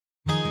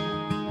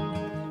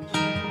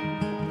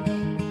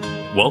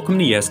Welcome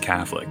to Yes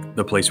Catholic,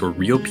 the place where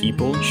real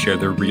people share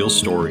their real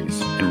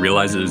stories and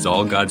realize it is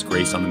all God's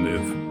grace on the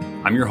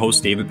move. I'm your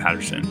host, David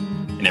Patterson,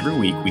 and every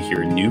week we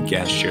hear a new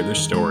guest share their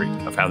story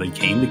of how they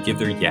came to give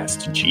their yes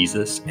to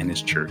Jesus and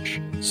his church.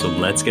 So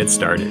let's get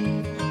started.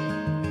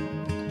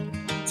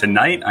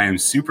 Tonight, I am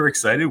super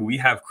excited. We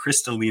have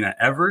Crystalina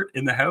Evert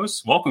in the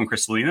house. Welcome,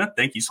 Crystalina.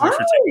 Thank you so much for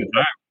taking the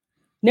time.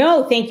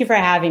 No, thank you for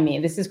having me.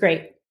 This is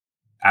great.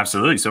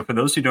 Absolutely. So for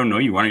those who don't know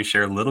you, why don't you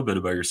share a little bit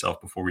about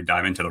yourself before we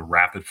dive into the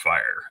rapid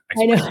fire?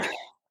 I know.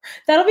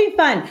 That'll be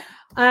fun.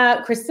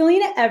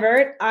 Crystalina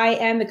Evert. I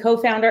am the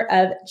co-founder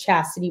of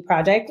Chastity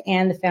Project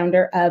and the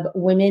founder of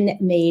Women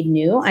Made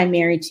New. I'm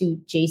married to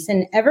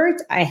Jason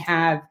Evert. I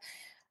have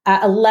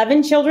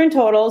 11 children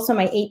total. So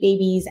my 8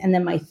 babies and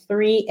then my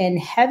 3 in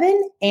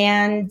heaven.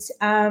 And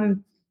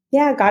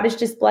God has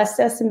just blessed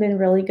us and been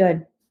really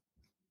good.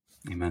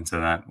 Amen to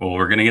that. Well,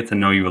 we're going to get to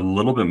know you a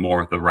little bit more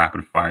with the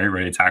rapid fire.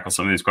 Ready to tackle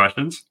some of these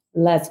questions?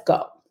 Let's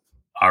go.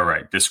 All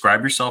right.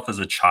 Describe yourself as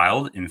a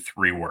child in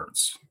 3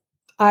 words.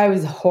 I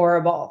was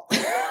horrible.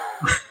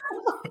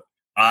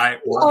 I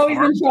was always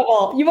in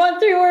trouble. You want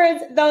 3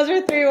 words? Those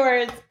are 3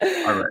 words.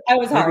 All right. I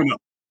was hard.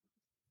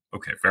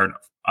 Okay, fair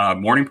enough.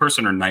 Morning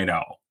person or night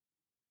owl?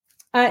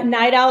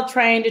 Night owl,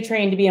 trying to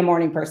train to be a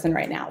morning person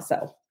right now.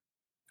 So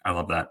I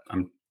love that.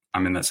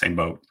 I'm in that same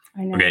boat.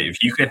 I know. Okay,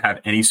 if you could have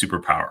any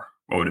superpower,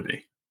 what would it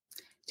be?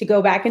 To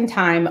go back in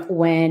time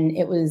when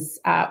it was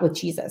with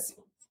Jesus.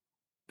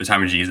 The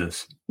time of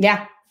Jesus.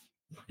 Yeah.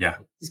 Yeah.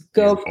 Just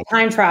go beautiful.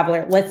 Time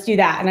traveler. Let's do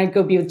that. And I'd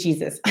go be with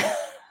Jesus.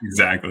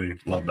 Exactly.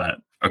 Love that.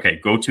 Okay.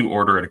 Go-to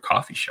order at a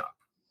coffee shop.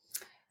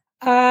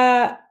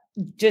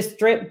 Just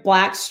drip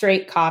black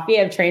straight coffee.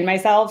 I've trained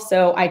myself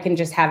so I can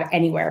just have it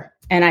anywhere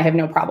and I have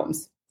no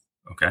problems.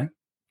 Okay.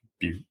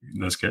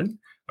 That's good.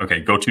 Okay.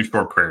 Go-to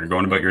short prayer.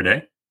 Going about your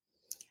day.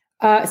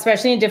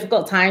 Especially in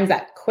difficult times,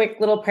 that quick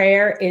little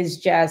prayer is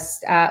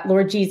just,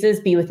 Lord Jesus,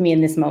 be with me in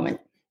this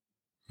moment.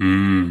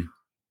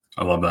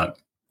 I love that.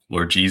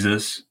 Lord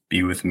Jesus,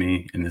 be with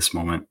me in this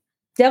moment.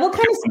 Devil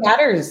kind of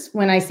scatters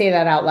when I say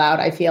that out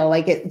loud. I feel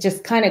like it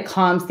just kind of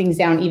calms things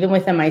down, even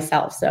within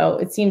myself. So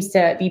it seems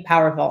to be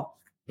powerful.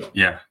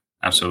 Yeah,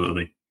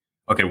 absolutely.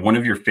 Okay. One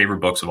of your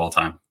favorite books of all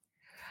time.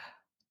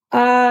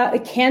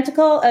 A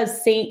Canticle of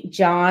St.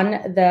 John,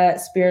 the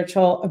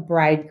spiritual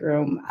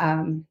bridegroom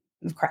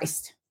of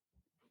Christ.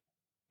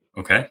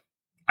 Okay.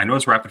 I know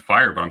it's rapid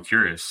fire, but I'm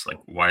curious,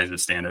 why does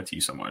it stand out to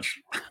you so much?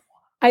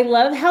 I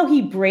love how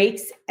he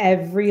breaks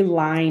every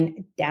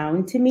line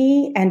down to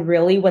me and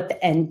really what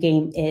the end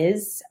game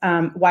is,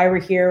 why we're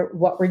here,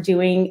 what we're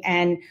doing.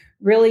 And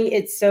really,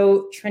 it's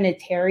so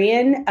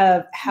Trinitarian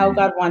of how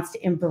God wants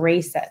to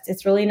embrace us.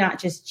 It's really not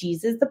just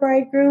Jesus, the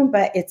bridegroom,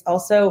 but it's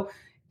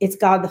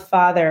God the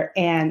Father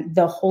and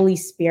the Holy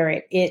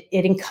Spirit. It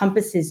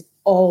encompasses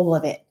all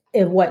of it.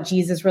 Of what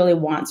Jesus really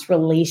wants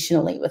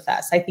relationally with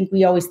us. I think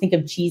we always think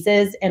of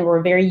Jesus and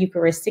we're very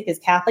Eucharistic as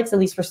Catholics, at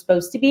least we're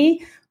supposed to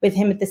be, with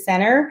him at the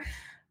center.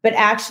 But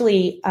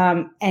actually,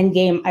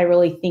 endgame, I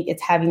really think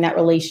it's having that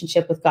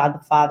relationship with God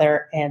the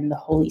Father and the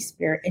Holy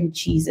Spirit and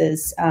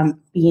Jesus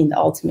being the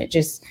ultimate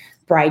just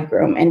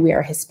bridegroom and we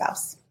are his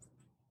spouse.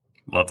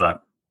 Love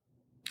that.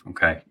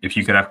 Okay. If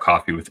you could have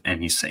coffee with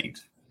any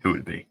saint, who would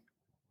it be?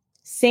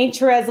 Saint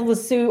Therese of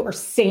Lisieux or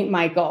Saint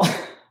Michael?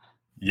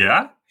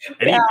 Yeah?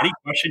 Any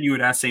question you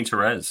would ask St.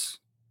 Therese?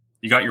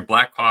 You got your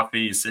black coffee,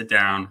 you sit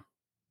down.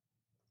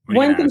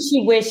 One thing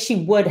she wished she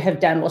would have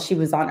done while she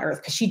was on earth,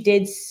 because she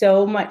did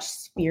so much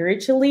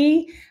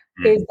spiritually.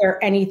 Is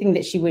there anything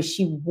that she wished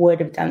she would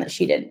have done that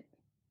she didn't?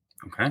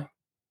 Okay.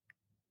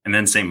 And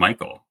then St.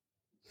 Michael.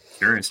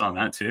 Curious on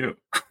that too.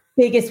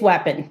 Biggest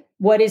weapon.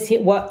 What is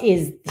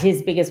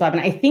his biggest weapon?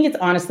 I think it's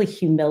honestly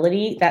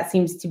humility. That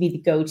seems to be the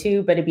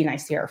go-to, but it'd be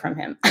nice to hear from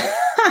him.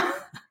 I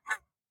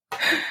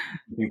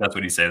think that's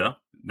what he'd say though.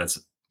 That's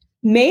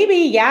maybe,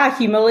 yeah.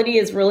 Humility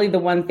is really the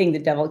one thing the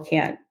devil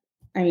can't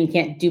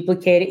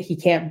duplicate it. He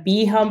can't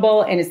be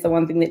humble. And it's the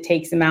one thing that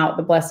takes him out.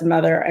 The Blessed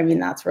Mother. I mean,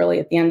 that's really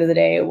at the end of the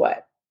day,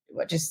 what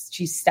just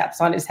she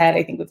steps on his head,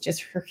 I think, with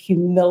just her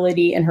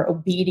humility and her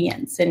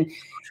obedience. And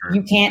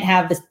you can't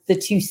have the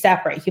two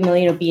separate.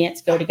 Humility and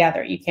obedience go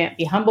together. You can't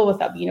be humble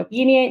without being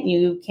obedient.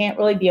 You can't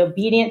really be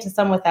obedient to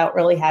someone without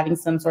really having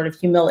some sort of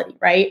humility.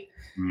 Right.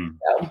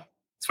 So,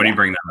 it's funny you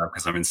bring that up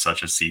because I'm in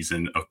such a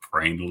season of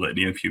praying the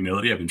litany of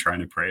humility. I've been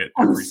trying to pray it.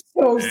 I'm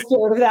so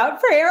scared of that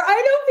prayer. I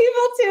know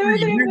people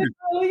too. They've been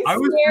really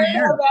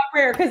scared of that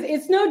prayer because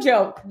it's no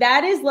joke.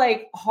 That is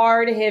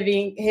hard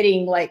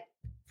hitting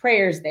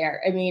prayers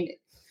there. I mean,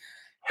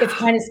 it's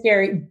kind of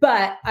scary,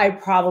 but I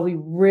probably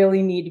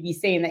really need to be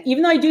saying that.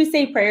 Even though I do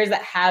say prayers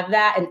that have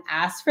that and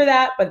ask for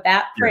that, but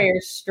that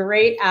prayer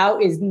straight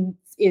out is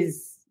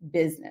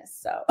business.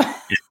 So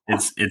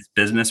it's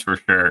business for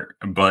sure,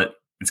 but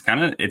it's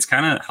kind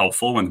of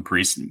helpful when the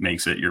priest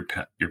makes it your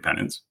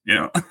penance,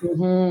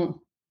 Mm-hmm.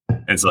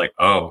 It's like,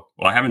 oh,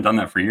 well, I haven't done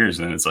that for years.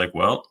 And it's like,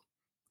 well,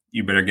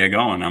 you better get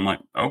going. I'm like,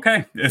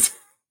 okay.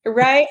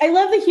 Right. I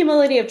love the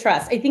humility of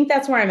trust. I think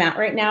that's where I'm at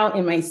right now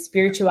in my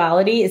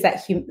spirituality is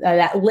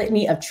that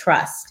litany of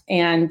trust.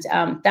 And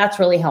that's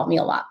really helped me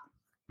a lot.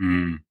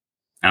 Mm.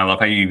 And I love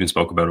how you even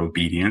spoke about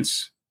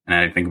obedience. And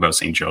I think about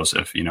St.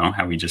 Joseph,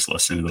 how he just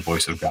listened to the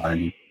voice of God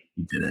and he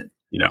did it.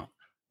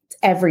 It's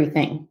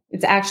everything.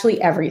 It's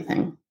actually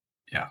everything.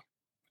 Yeah,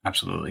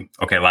 absolutely.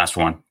 Okay, last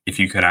one. If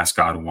you could ask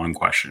God one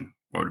question,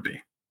 what would it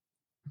be?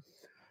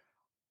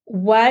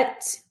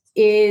 What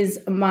is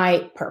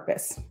my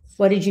purpose?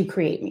 What did you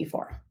create me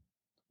for?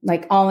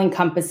 Like all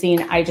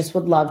encompassing. I just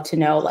would love to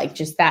know, like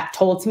just that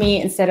told to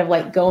me instead of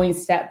like going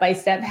step by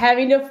step,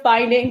 having to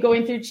find it and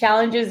going through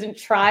challenges and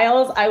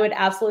trials. I would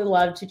absolutely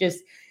love to just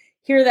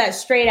hear that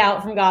straight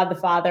out from God the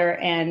Father.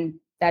 And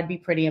that'd be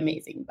pretty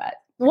amazing. But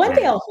one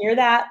day I'll hear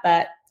that,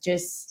 but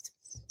just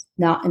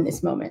not in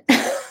this moment.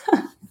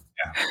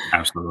 Yeah,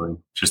 absolutely.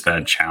 Just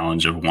that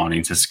challenge of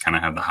wanting to kind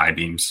of have the high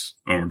beams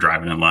when we're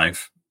driving in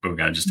life, but we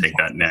got to just take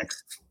that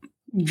next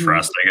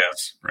trust, I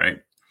guess.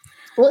 Right.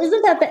 Well,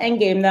 isn't that the end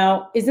game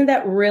though? Isn't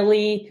that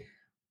really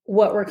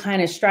what we're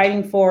kind of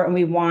striving for and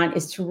we want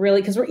is to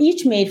really, because we're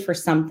each made for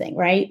something,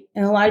 right?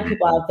 And a lot of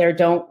people out there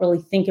don't really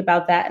think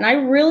about that. And I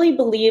really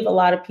believe a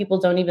lot of people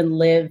don't even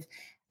live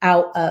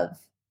out of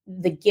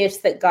the gifts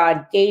that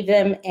God gave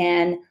them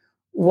and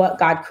what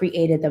God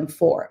created them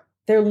for.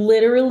 They're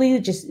literally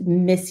just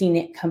missing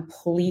it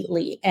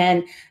completely.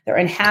 And they're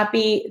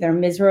unhappy, they're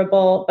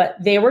miserable, but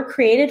they were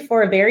created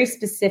for a very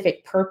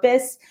specific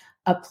purpose,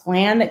 a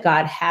plan that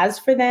God has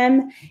for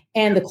them.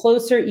 And the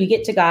closer you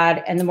get to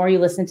God and the more you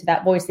listen to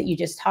that voice that you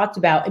just talked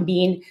about and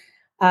being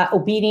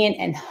obedient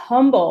and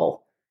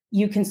humble,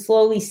 you can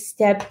slowly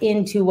step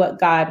into what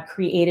God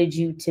created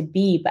you to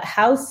be. But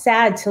how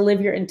sad to live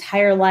your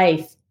entire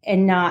life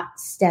and not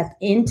step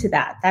into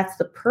that. That's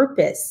the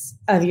purpose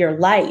of your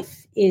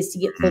life, is to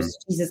get close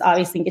to Jesus,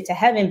 obviously, and get to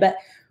heaven. But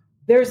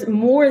there's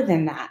more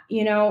than that.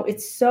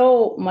 It's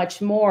so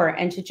much more.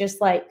 And to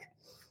just like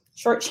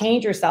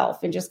shortchange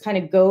yourself and just kind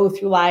of go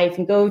through life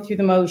and go through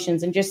the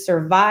motions and just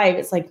survive.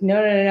 It's like,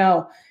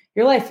 no.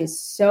 Your life is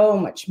so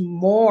much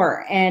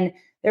more. And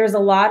there's a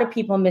lot of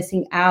people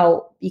missing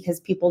out because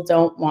people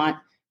don't want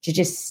to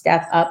just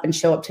step up and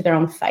show up to their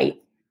own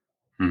fight.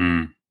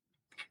 Mm-hmm.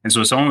 And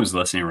so someone who's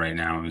listening right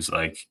now is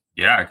like,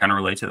 yeah, I kind of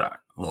relate to that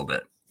a little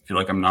bit. I feel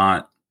like I'm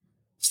not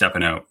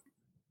stepping out.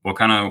 What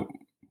kind of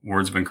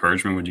words of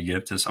encouragement would you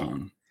give to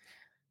someone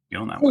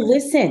feeling that way?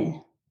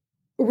 Listen,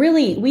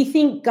 really, we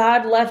think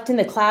God left in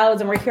the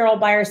clouds and we're here all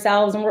by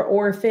ourselves and we're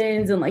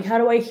orphans. And like, how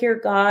do I hear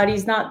God?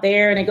 He's not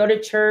there. And I go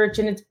to church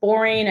and it's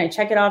boring. I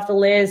check it off the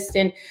list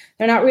and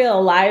they're not really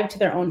alive to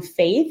their own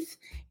faith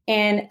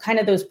and kind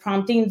of those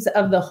promptings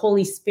of the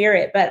Holy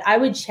Spirit. But I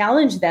would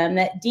challenge them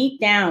that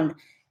deep down,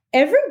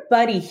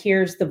 everybody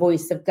hears the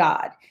voice of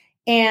God.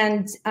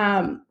 And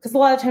because a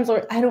lot of times,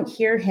 Lord, I don't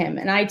hear him.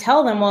 And I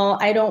tell them, well,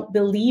 I don't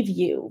believe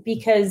you,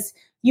 because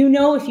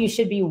if you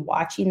should be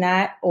watching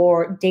that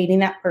or dating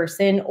that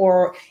person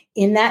or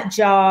in that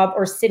job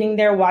or sitting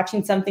there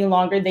watching something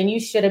longer than you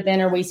should have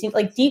been or wasting.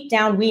 Like deep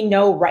down, we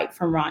know right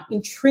from wrong,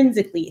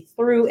 intrinsically,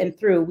 through and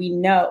through. We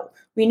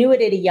knew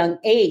it at a young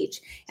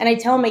age. And I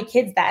tell my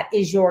kids that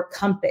is your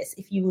compass.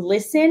 If you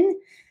listen,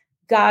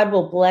 God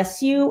will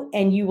bless you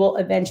and you will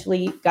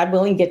eventually, God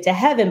willing, get to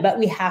heaven. But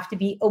we have to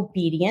be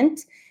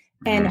obedient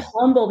and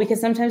humble, because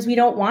sometimes we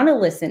don't want to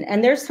listen.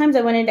 And there's times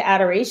I went into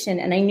adoration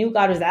and I knew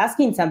God was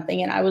asking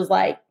something. And I was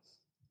like,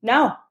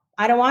 no,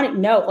 I don't want it.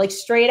 No, like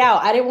straight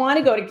out. I didn't want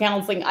to go to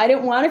counseling. I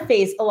didn't want to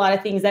face a lot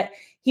of things that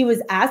he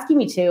was asking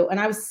me to.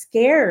 And I was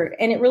scared.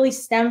 And it really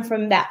stemmed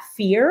from that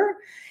fear.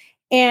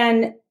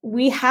 And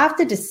we have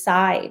to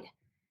decide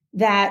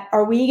that,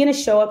 are we going to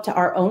show up to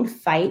our own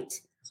fight?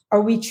 Are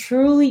we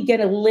truly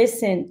going to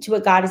listen to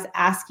what God is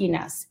asking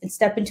us and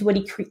step into what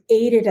he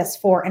created us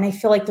for? And I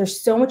feel like there's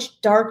so much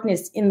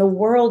darkness in the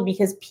world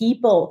because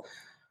people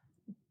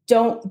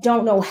don't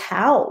know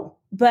how.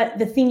 But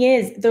the thing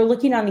is, they're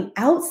looking on the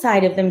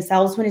outside of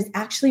themselves when it's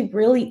actually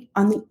really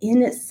on the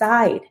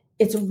inside.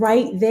 It's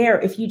right there.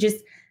 If you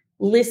just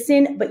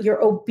listen, but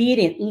you're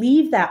obedient,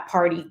 leave that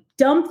party,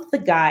 dump the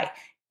guy,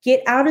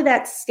 get out of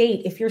that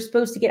state. If you're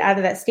supposed to get out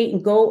of that state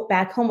and go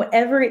back home,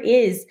 whatever it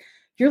is,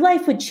 your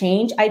life would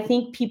change. I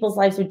think people's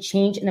lives would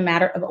change in a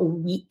matter of a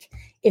week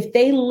if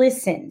they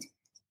listened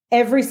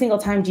every single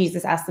time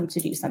Jesus asked them to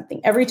do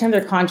something. Every time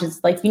their conscience,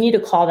 like, you need to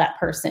call that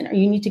person, or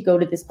you need to go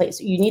to this place,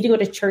 or you need to go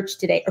to church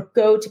today, or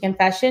go to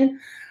confession.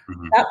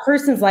 That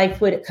person's life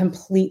would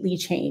completely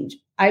change,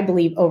 I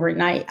believe,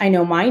 overnight. I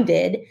know mine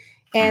did.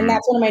 And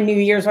that's one of my New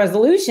Year's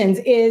resolutions,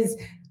 is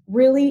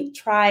really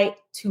try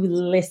to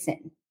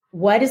listen.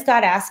 What is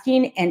God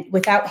asking? And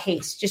without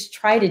haste, just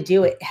try to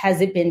do it.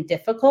 Has it been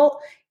difficult?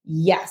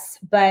 Yes.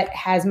 But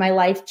has my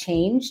life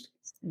changed?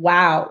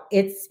 Wow.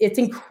 It's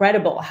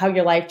incredible how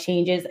your life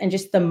changes, and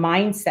just the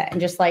mindset,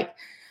 and just like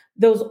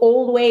those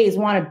old ways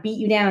want to beat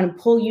you down and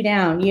pull you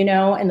down,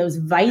 and those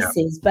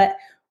vices. Yeah. But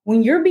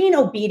when you're being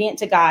obedient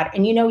to God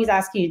and he's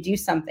asking you to do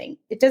something,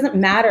 it doesn't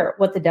matter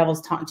what the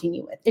devil's taunting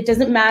you with. It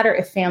doesn't matter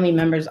if family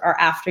members are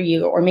after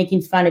you or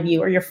making fun of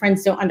you, or your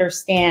friends don't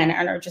understand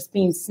and are just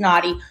being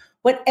snotty.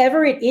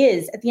 Whatever it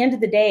is, at the end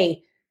of the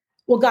day,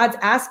 well, God's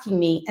asking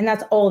me, and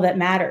that's all that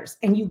matters.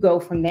 And you go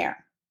from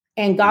there.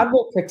 and God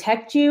will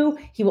protect you.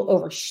 He will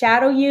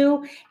overshadow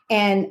you,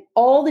 and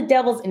all the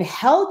devils in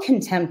hell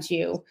can tempt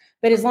you.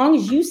 But as long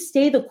as you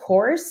stay the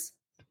course,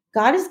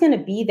 God is going to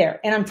be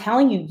there. And I'm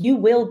telling you, you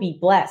will be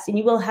blessed and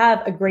you will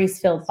have a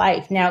grace-filled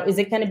life. Now, is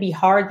it going to be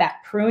hard, that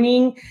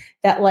pruning,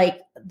 that like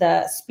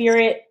the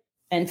spirit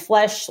and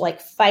flesh like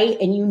fight,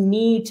 and you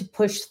need to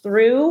push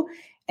through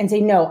and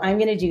say, no, I'm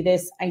going to do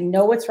this. I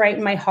know what's right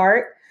in my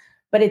heart.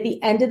 But at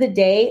the end of the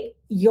day,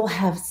 you'll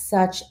have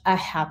such a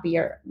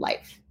happier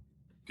life.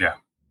 Yeah.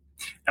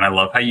 And I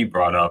love how you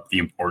brought up the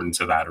importance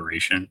of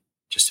adoration,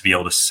 just to be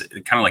able to sit,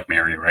 kind of like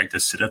Mary, right? To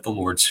sit at the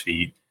Lord's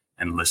feet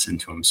and listen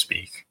to him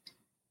speak.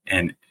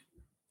 And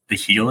the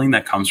healing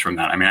that comes from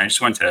that. I mean, I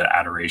just went to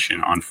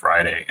adoration on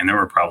Friday, and there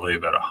were probably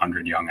about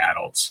 100 young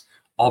adults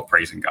all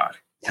praising God.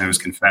 And it was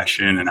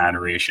confession and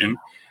adoration.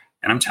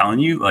 And I'm telling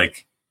you,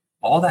 like,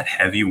 all that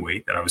heavy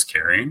weight that I was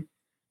carrying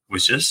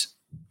was just,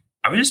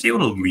 I was just able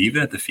to leave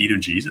it at the feet of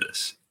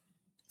Jesus.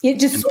 It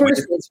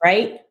disperses,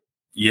 right?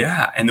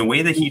 Yeah. And the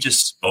way that he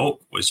just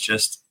spoke was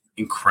just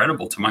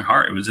incredible to my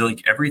heart. It was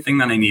like everything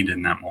that I needed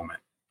in that moment.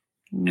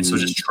 And so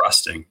just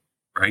trusting,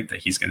 right, that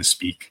he's going to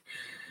speak.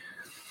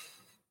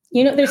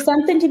 You know, there's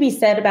something to be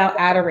said about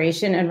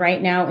adoration. And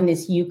right now in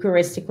this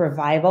Eucharistic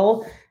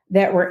revival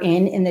that we're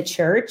in the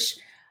church,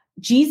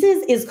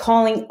 Jesus is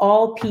calling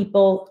all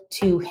people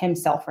to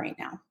himself right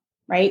now,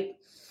 right?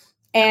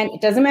 And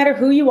it doesn't matter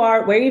who you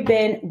are, where you've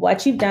been,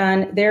 what you've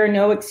done. There are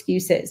no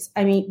excuses.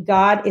 I mean,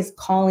 God is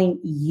calling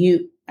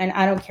you. And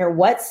I don't care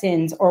what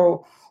sins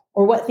or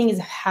what things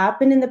have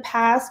happened in the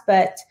past,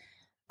 but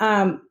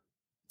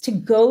to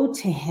go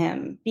to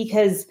him,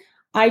 because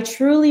I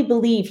truly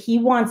believe he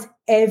wants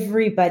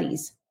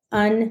everybody's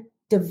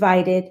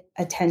undivided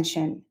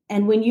attention.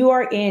 And when you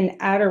are in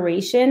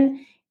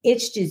adoration,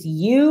 it's just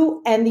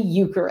you and the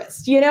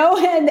Eucharist, you know,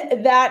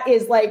 and that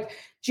is like,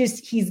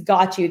 just, he's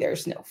got you.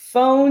 There's no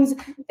phones,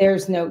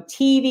 there's no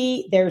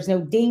TV, there's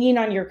no dinging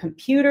on your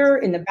computer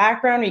in the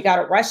background, or you got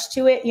to rush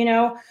to it. You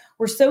know,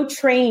 we're so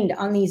trained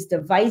on these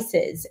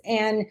devices,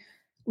 and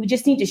we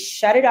just need to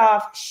shut it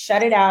off,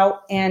 shut it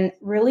out, and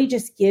really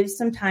just give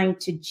some time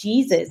to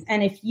Jesus.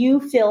 And if you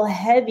feel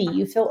heavy,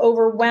 you feel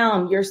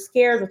overwhelmed, you're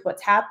scared with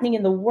what's happening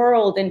in the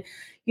world, and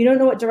you don't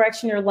know what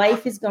direction your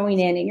life is going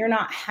in, and you're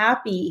not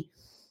happy,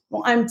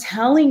 well, I'm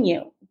telling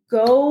you,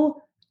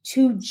 go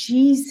to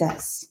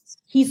Jesus.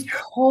 He's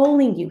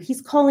calling you.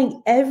 He's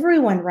calling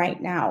everyone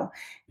right now.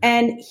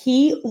 And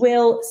he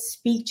will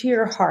speak to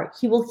your heart.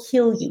 He will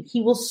heal you. He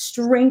will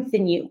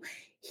strengthen you.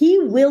 He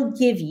will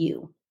give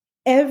you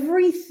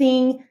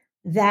everything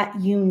that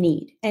you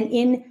need. And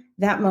in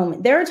that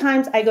moment, there are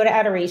times I go to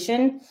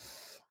adoration,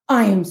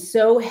 I am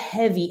so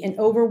heavy and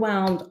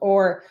overwhelmed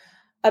or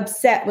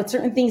upset with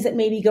certain things that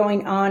may be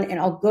going on. And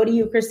I'll go to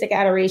Eucharistic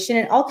adoration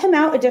and I'll come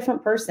out a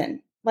different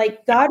person.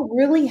 Like, God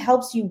really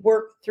helps you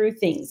work through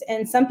things.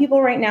 And some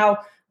people right now,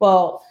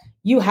 well,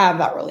 you have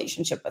that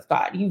relationship with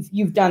God.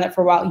 You've done it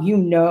for a while, you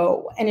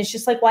know. And it's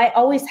just like, well, I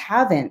always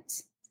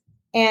haven't.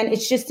 And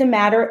it's just a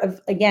matter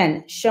of,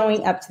 again,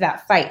 showing up to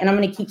that fight. And I'm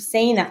going to keep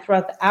saying that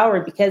throughout the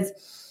hour, because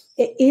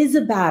it is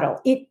a battle.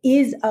 It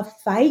is a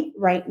fight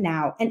right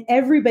now. And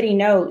everybody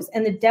knows.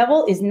 And the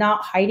devil is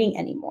not hiding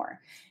anymore.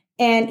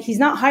 And he's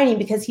not hiding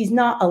because he's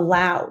not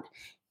allowed.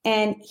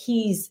 And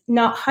he's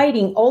not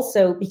hiding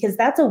also because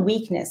that's a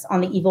weakness on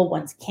the evil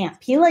one's camp.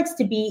 He likes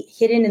to be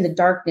hidden in the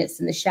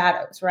darkness and the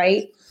shadows,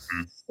 right?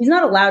 Mm-hmm. He's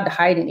not allowed to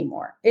hide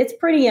anymore. It's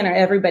pretty in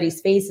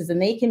everybody's faces,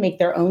 and they can make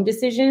their own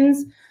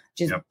decisions,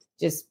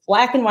 just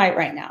black and white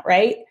right now,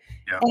 right?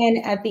 Yep.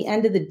 And at the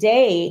end of the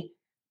day,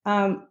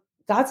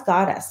 God's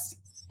got us.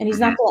 And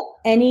he's not going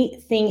to let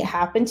anything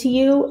happen to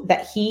you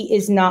that he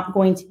is not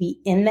going to be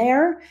in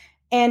there.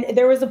 And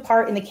there was a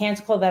part in the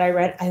canticle that I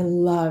read, I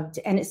loved.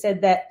 And it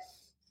said that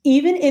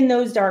even in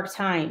those dark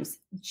times,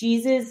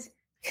 Jesus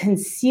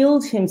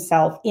concealed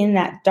himself in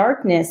that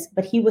darkness,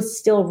 but he was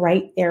still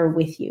right there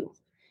with you.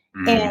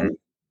 Mm-hmm. And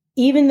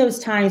even those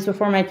times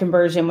before my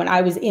conversion, when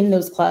I was in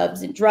those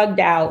clubs and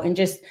drugged out and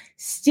just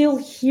still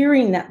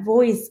hearing that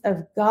voice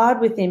of God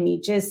within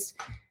me, just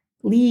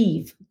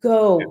leave,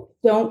 go,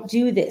 don't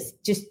do this,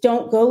 just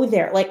don't go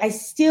there. Like, I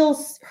still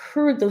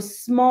heard those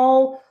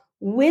small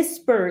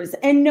whispers,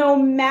 and no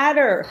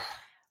matter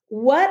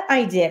what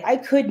I did, I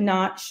could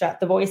not shut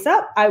the voice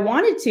up. I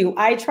wanted to.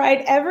 I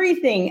tried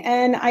everything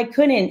and I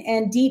couldn't.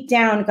 And deep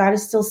down, God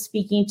is still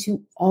speaking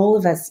to all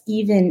of us,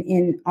 even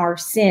in our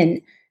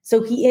sin.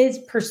 So he is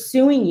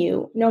pursuing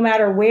you no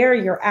matter where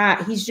you're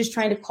at. He's just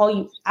trying to call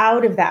you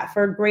out of that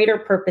for a greater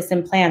purpose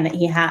and plan that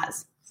he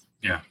has.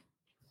 Yeah,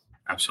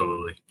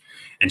 absolutely.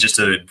 And just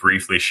to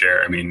briefly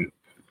share, I mean,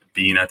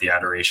 being at the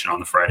adoration on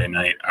the Friday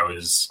night,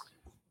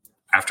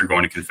 after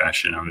going to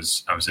confession, I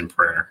was in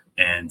prayer,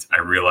 and I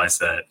realized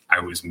that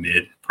I was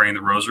mid praying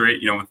the rosary,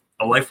 you know, with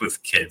a life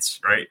with kids,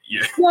 right?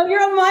 Yeah. Well,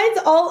 your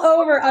mind's all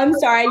over. I'm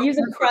sorry. I use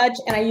a crutch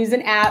and I use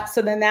an app.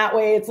 So then that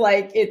way it's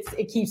like,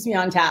 it keeps me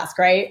on task,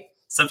 right?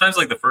 Sometimes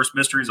like the first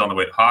mystery is on the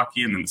way to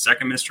hockey, and then the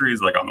second mystery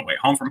is like on the way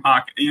home from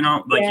hockey, you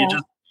know, like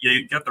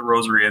you get the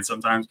rosary in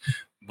sometimes.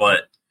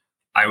 But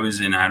I was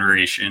in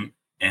adoration,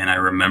 And I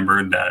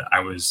remembered that I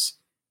was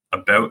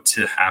about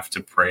to have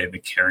to pray the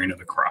carrying of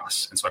the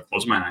cross. And so I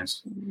closed my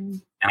eyes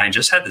and I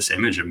just had this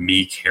image of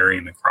me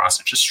carrying the cross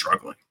and just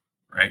struggling,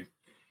 right?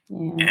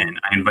 Yeah. And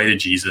I invited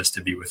Jesus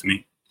to be with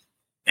me.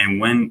 And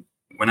when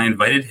I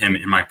invited him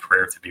in my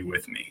prayer to be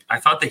with me, I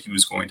thought that he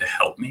was going to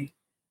help me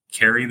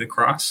carry the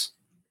cross.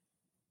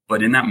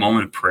 But in that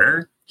moment of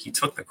prayer, he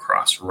took the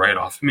cross right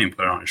off of me and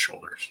put it on his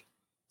shoulders.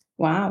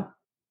 Wow.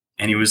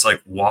 And he was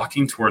like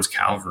walking towards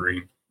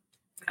Calvary.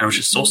 I was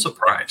just so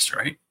surprised,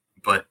 right?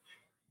 But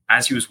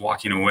as he was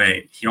walking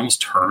away, he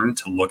almost turned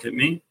to look at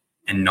me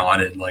and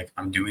nodded like,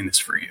 I'm doing this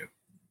for you.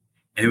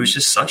 And it was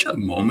just such a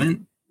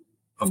moment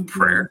of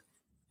prayer,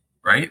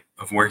 right?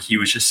 Of where he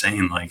was just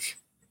saying like,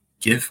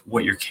 give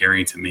what you're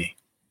carrying to me.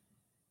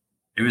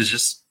 It was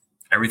just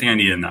everything I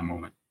needed in that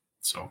moment.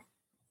 So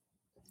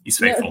he's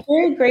faithful. It's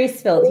very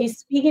grace-filled. He's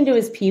speaking to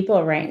his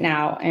people right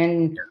now.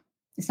 And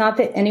it's not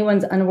that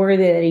anyone's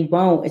unworthy that he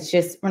won't. It's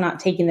just we're not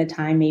taking the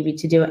time maybe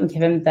to do it and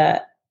give him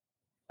the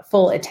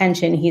full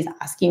attention he's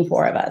asking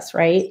for of us,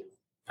 right?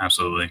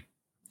 Absolutely.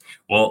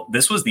 Well,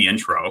 this was the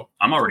intro.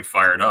 I'm already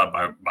fired up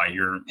by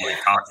your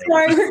talking.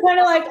 Sorry, we're kind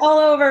of like all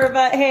over,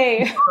 but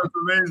hey. Oh,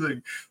 it's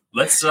amazing.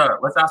 Let's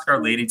ask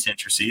Our Lady to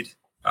intercede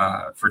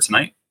for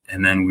tonight,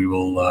 and then we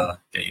will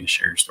get you to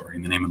share your story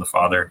in the name of the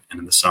Father, and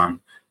of the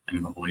Son, and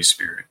of the Holy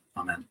Spirit.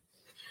 Amen.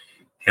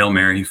 Hail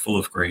Mary, full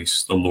of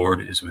grace, the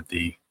Lord is with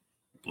thee.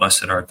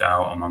 Blessed art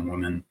thou among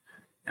women,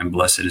 and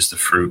blessed is the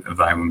fruit of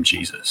thy womb,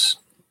 Jesus.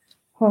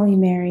 Holy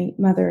Mary,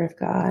 Mother of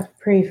God,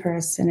 pray for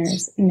us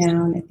sinners,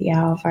 now and at the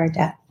hour of our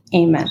death.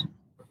 Amen.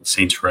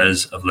 Saint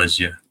Therese of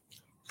Lisieux,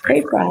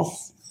 pray for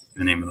us. In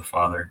the name of the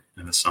Father,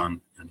 and of the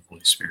Son, and of the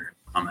Holy Spirit.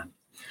 Amen.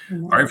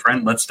 All right,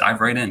 friend, let's dive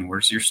right in.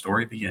 Where's your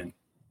story begin?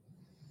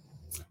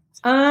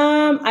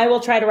 I will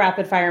try to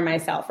rapid fire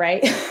myself,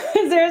 right?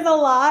 Because there's a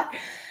lot.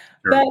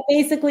 Sure. But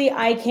basically,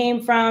 I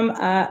came from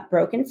a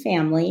broken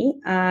family,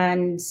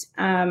 and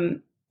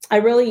I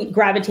really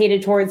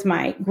gravitated towards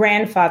my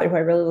grandfather, who I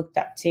really looked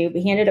up to,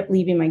 but he ended up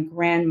leaving my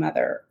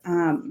grandmother.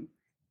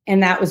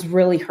 And that was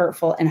really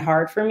hurtful and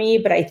hard for me.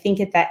 But I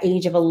think at that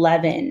age of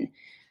 11,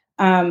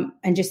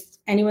 and just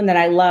anyone that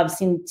I loved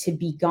seemed to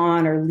be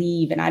gone or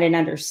leave, and I didn't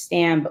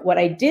understand. But what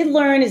I did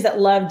learn is that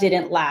love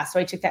didn't last. So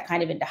I took that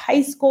kind of into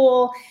high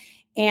school.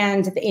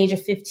 And at the age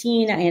of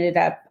 15, I ended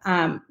up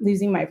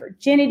losing my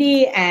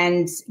virginity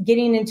and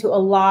getting into a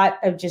lot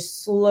of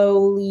just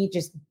slowly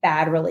just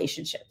bad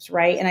relationships,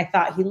 right? And I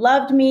thought he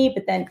loved me,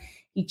 but then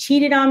he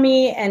cheated on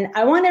me. And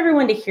I want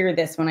everyone to hear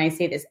this when I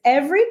say this.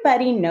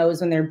 Everybody knows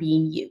when they're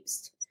being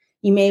used.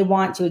 You may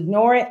want to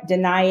ignore it,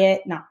 deny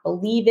it, not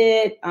believe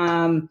it,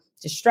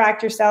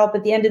 distract yourself. But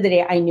at the end of the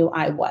day, I knew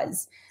I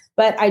was.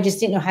 But I just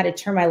didn't know how to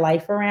turn my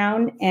life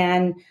around.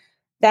 And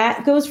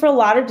that goes for a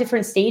lot of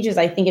different stages,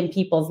 I think, in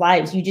people's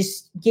lives. You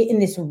just get in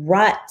this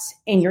rut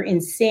and you're in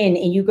sin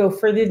and you go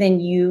further than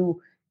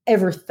you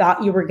ever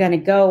thought you were going to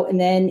go. And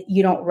then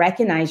you don't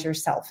recognize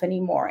yourself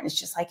anymore. And it's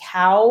just like,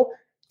 how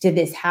did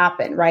this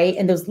happen? Right.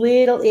 And those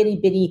little itty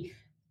bitty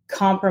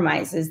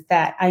compromises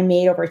that I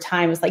made over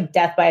time was like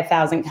death by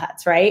 1,000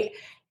 cuts. Right.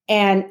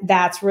 And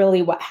that's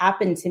really what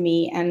happened to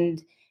me.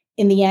 And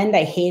in the end,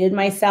 I hated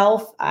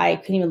myself. I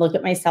couldn't even look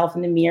at myself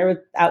in the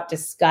mirror without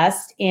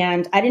disgust.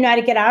 And I didn't know how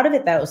to get out of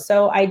it, though.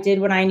 So I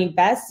did what I knew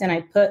best. And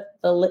I put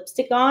the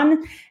lipstick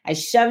on, I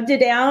shoved it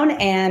down,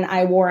 and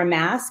I wore a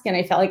mask. And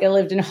I felt like I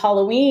lived in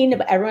Halloween.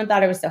 But everyone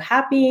thought I was so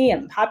happy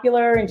and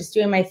popular and just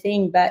doing my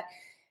thing. But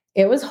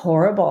it was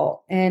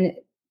horrible. And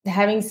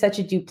having such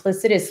a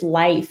duplicitous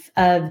life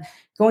of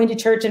going to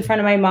church in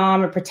front of my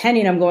mom or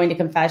pretending I'm going to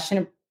confession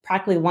and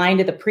practically lying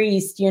to the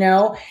priest,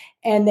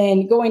 and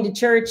then going to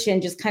church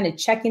and just kind of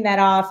checking that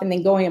off and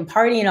then going and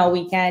partying all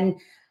weekend.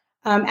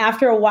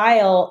 After a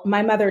while,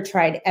 my mother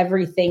tried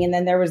everything. And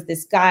then there was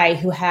this guy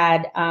who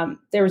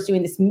was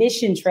doing this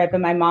mission trip,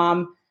 and my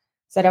mom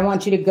said, I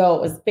want you to go.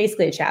 It was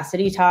basically a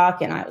chastity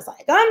talk. And I was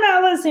like, I'm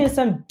not listening to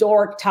some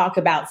dork talk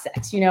about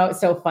sex. It's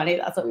so funny.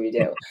 That's what we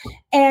do.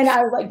 And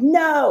I was like,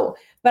 no,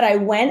 but I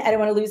went. I didn't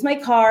want to lose my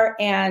car.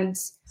 And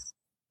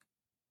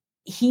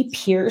he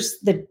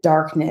pierced the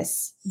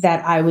darkness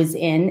that I was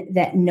in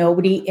that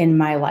nobody in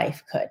my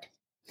life could.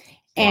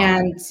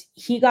 And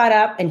he got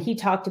up and he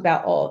talked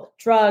about all the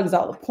drugs,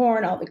 all the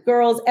porn, all the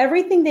girls,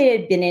 everything they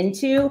had been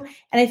into.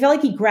 And I felt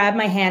like he grabbed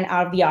my hand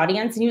out of the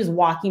audience and he was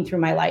walking through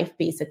my life,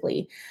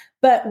 basically.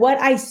 But what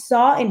I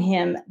saw in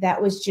him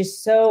that was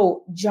just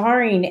so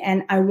jarring,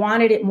 and I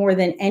wanted it more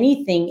than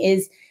anything,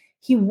 is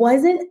he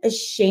wasn't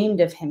ashamed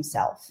of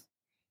himself.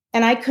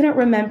 And I couldn't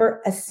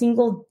remember a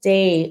single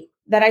day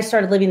that I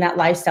started living that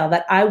lifestyle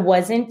that I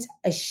wasn't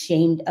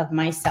ashamed of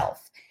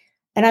myself.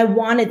 And I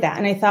wanted that.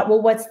 And I thought,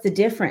 well, what's the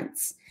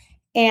difference?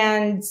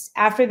 And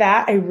after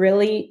that, I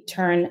really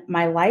turned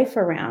my life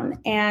around.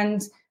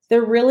 And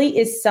there really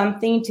is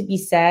something to be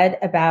said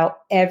about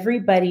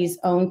everybody's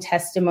own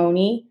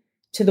testimony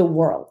to the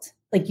world.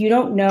 Like, you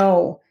don't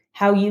know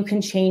how you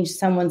can change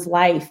someone's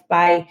life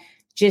by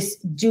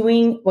just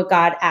doing what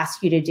God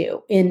asked you to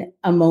do in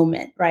a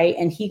moment, right?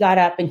 And he got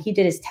up and he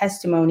did his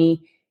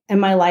testimony And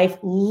my life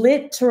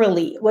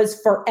literally was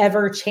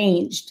forever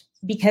changed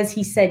because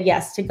he said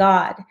yes to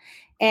God.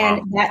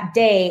 And that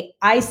day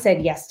I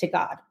said yes to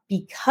God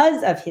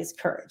because of his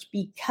courage,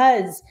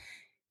 because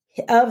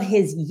of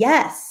his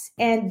yes.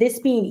 And this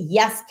being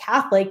yes,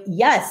 Catholic,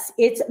 yes,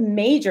 it's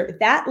major.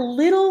 That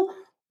little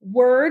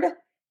word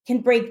can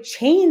break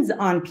chains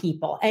on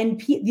people.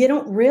 And you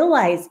don't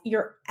realize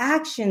your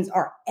actions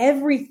are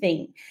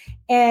everything.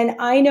 And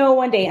I know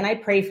one day, and I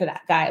pray for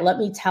that guy, let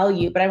me tell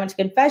you, but I went to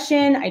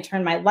confession, I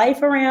turned my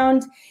life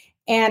around,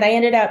 and I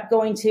ended up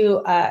going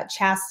to a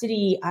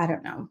chastity,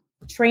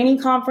 training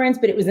conference,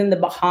 but it was in the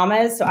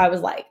Bahamas. So I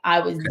was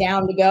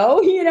down to go.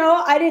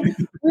 I didn't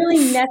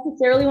really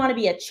necessarily want to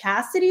be a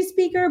chastity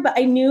speaker, but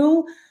I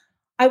knew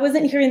I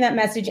wasn't hearing that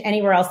message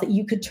anywhere else, that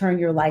you could turn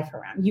your life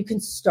around. You can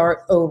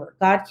start over.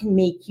 God can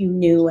make you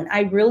new. And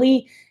I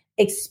really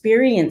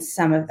experienced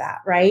some of that,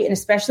 right? And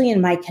especially in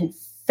my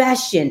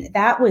confession,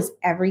 that was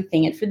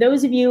everything. And for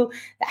those of you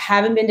that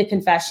haven't been to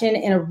confession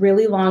in a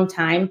really long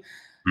time,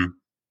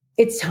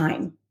 it's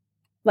time.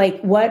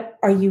 Like, what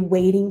are you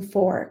waiting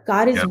for?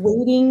 God is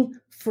waiting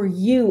for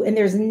you. And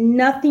there's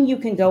nothing you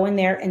can go in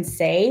there and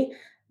say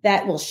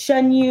that will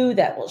shun you,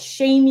 that will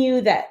shame you,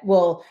 that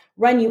will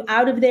run you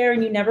out of there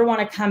and you never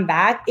want to come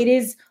back. It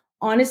is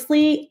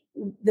honestly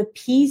the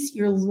peace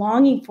you're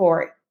longing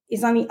for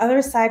is on the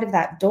other side of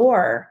that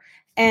door.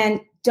 And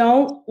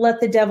don't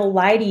let the devil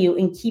lie to you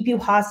and keep you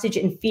hostage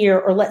in fear,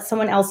 or let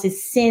someone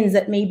else's sins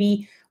that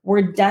maybe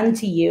were done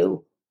to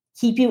you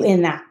keep you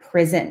in that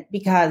prison,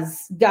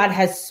 because God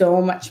has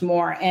so much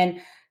more. And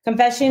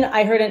confession,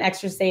 I heard an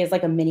exorcist say, is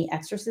like a mini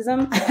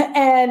exorcism.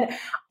 And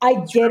I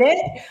get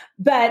it,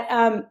 but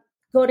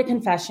go to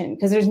confession,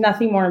 because there's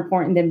nothing more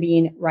important than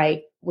being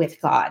right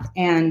with God.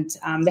 And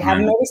they have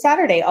them every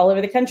Saturday all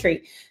over the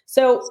country.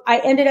 So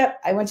I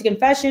went to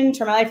confession,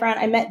 turned my life around.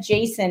 I met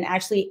Jason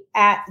actually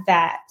at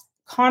that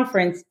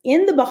conference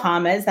in the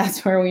Bahamas.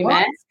 That's where we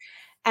met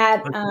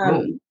at,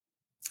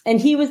 and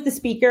he was the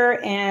speaker,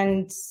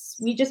 and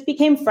we just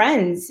became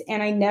friends.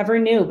 And I never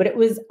knew, but it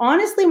was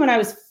honestly when I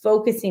was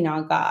focusing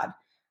on God,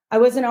 I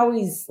wasn't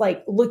always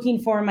like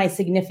looking for my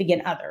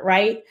significant other,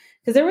 right?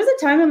 Because there was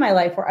a time in my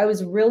life where I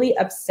was really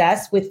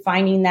obsessed with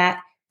finding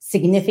that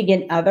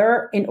significant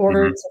other in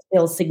order to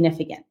feel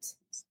significant,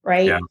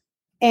 right? Yeah.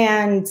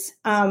 And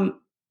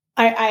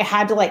I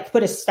had to like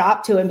put a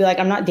stop to it and be like,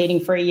 I'm not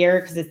dating for a year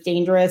because it's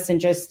dangerous,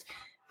 and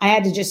I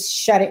had to just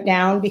shut it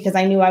down, because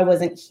I knew I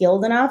wasn't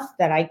healed enough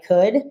that I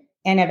could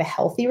and have a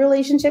healthy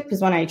relationship, because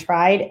when I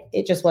tried,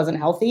 it just wasn't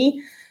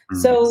healthy.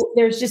 So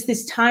there's just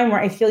this time where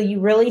I feel you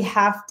really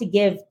have to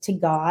give to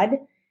God.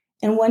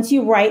 And once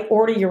you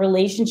order your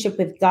relationship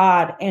with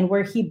God and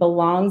where he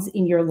belongs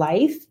in your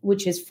life,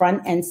 which is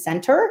front and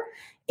center,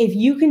 if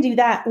you can do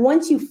that,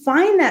 once you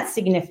find that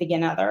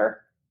significant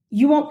other,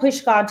 you won't push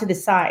God to the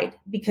side,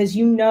 because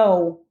you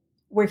know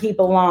where he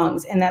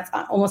belongs, and that's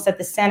almost at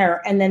the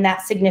center. And then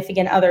that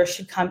significant other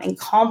should come and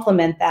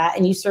complement that,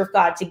 and you serve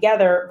God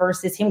together,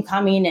 versus him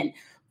coming and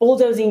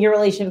bulldozing your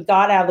relationship with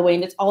God out of the way.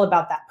 And it's all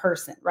about that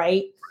person,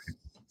 right?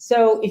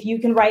 So if you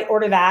can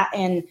order that,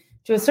 and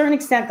to a certain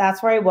extent,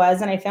 that's where I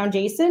was. And I found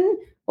Jason.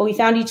 Well, we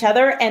found each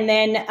other, and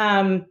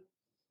then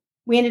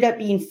we ended up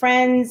being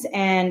friends,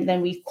 and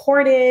then we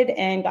courted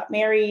and got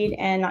married.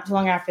 And not too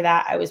long after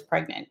that, I was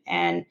pregnant,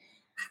 and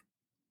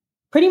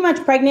pretty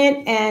much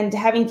pregnant and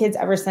having kids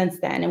ever since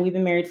then. And we've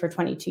been married for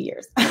 22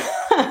 years.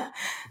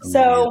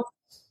 So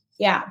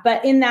yeah,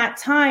 but in that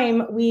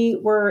time we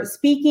were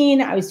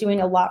speaking, I was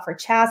doing a lot for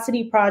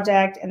Chastity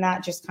Project, and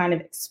that just kind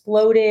of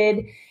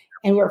exploded,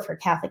 and worked for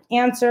Catholic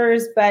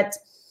Answers. But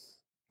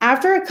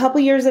after a couple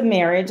years of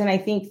marriage, and I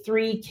think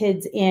 3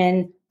 kids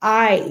in,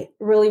 I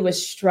really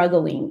was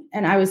struggling,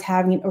 and I was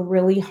having a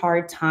really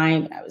hard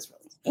time, and I was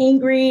really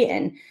angry,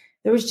 and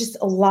there was just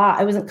a lot.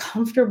 I wasn't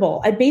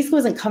comfortable. I basically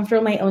wasn't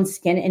comfortable in my own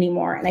skin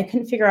anymore. And I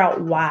couldn't figure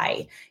out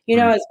why.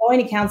 I was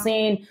going to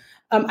counseling.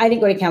 I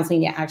didn't go to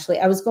counseling yet, actually.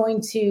 I was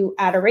going to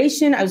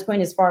adoration. I was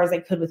going as far as I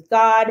could with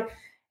God.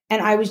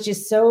 And I was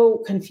just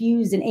so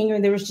confused and angry.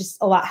 There was just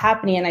a lot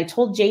happening. And I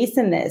told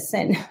Jason this,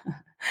 and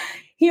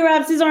he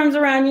wraps his arms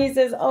around me and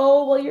says,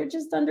 oh, well, you're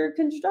just under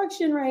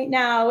construction right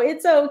now.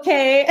 It's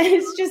okay. And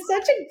it's just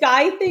such a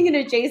guy thing and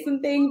a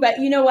Jason thing. But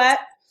you know what?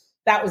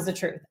 That was the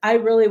truth. I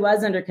really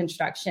was under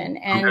construction,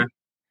 and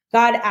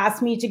God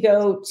asked me to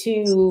go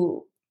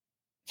to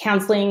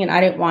counseling, and I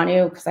didn't want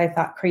to, because I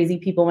thought crazy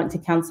people went to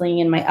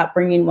counseling. And my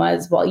upbringing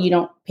was, well, you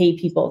don't pay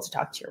people to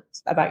talk to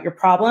about your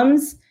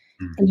problems,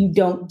 and you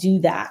don't do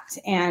that.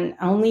 And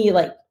only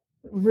like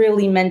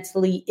really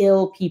mentally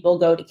ill people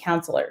go to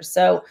counselors.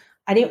 So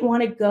I didn't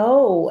want to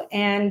go.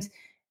 And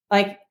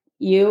like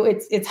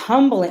it's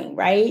humbling,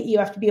 right? You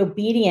have to be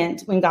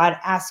obedient when God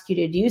asks you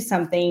to do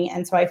something.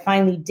 And so I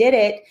finally did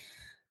it.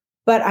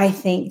 But I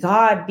thank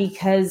God,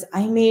 because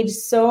I made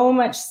so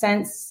much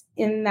sense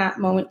in that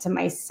moment to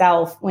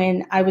myself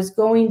when I was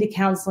going to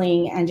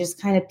counseling and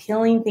just kind of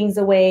peeling things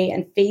away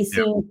and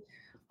facing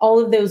all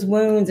of those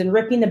wounds and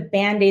ripping the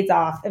Band-Aids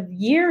off of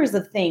years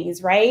of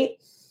things, right?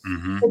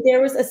 But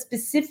there was a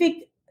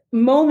specific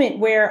moment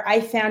where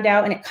I found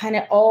out, and it kind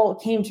of all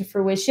came to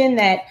fruition,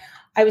 that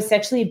I was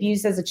sexually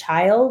abused as a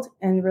child,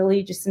 and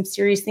really just some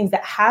serious things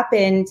that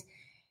happened.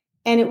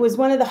 And it was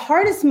one of the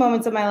hardest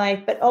moments of my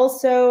life, but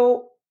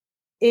also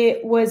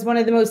it was one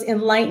of the most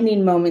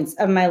enlightening moments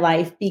of my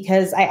life,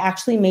 because I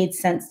actually made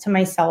sense to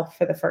myself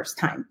for the first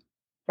time,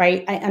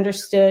 right? I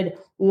understood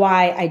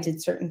why I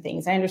did certain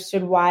things. I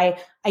understood why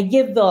I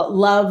give the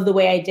love the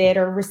way I did,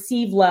 or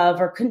receive love,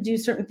 or couldn't do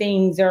certain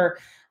things, or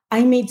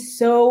I made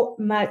so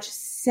much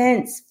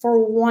sense for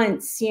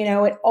once,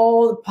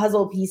 all the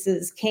puzzle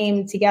pieces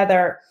came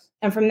together.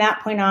 And from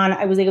that point on,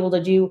 I was able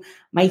to do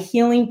my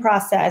healing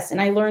process,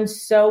 and I learned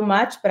so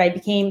much, but I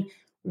became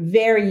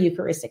very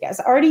Eucharistic. I was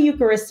already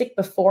Eucharistic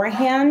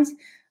beforehand,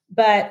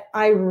 but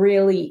I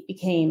really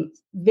became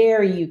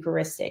very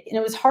Eucharistic. And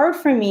it was hard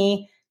for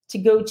me to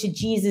go to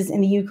Jesus in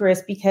the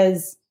Eucharist,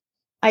 because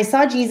I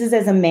saw Jesus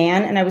as a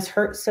man, and I was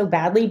hurt so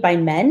badly by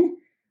men.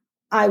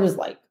 I was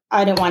like,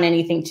 I didn't want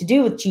anything to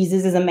do with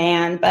Jesus as a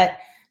man, but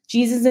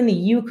Jesus in the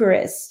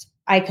Eucharist,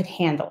 I could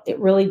handle. It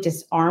really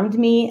disarmed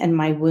me and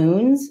my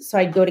wounds. So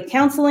I'd go to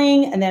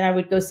counseling, and then I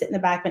would go sit in the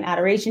back of an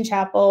adoration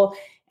chapel,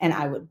 and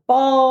I would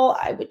bawl.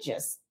 I would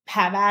just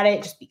have at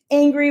it, just be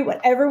angry,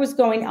 whatever was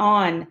going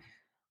on.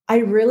 I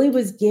really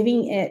was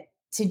giving it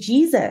to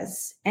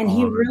Jesus, and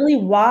he really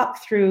walked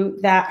through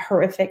that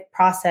horrific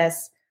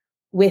process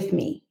with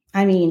me.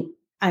 I mean,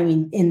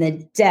 in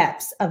the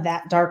depths of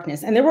that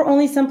darkness. And there were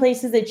only some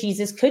places that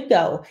Jesus could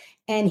go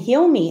and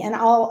heal me. And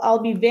I'll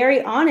be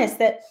very honest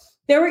that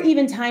there were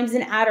even times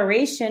in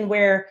adoration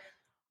where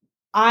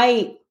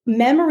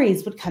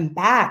memories would come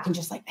back, and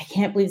just like, I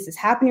can't believe this is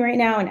happening right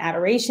now in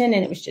adoration.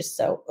 And it was just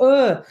so,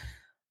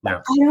 But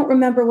I don't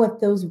remember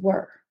what those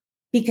were,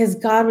 because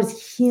God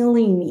was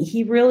healing me.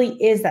 He really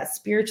is that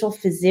spiritual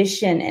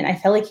physician. And I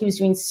felt like he was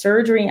doing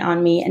surgery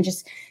on me and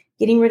just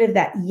getting rid of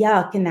that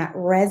yuck and that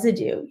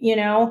residue,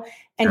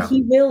 and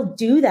he will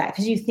do that,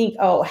 because you think,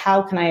 oh,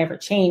 how can I ever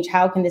change?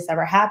 How can this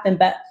ever happen?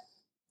 But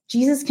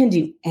Jesus can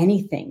do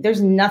anything.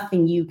 There's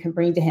nothing you can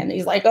bring to him.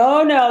 He's like,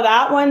 oh no,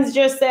 that one's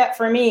just that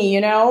for me,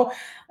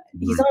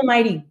 He's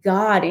Almighty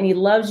God, and he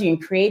loves you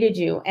and created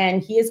you,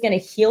 and he is going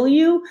to heal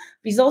you,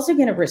 but he's also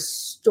going to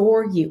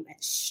restore you and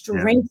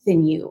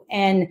strengthen you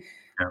and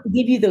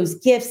give you those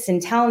gifts and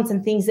talents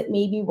and things that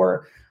maybe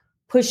were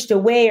pushed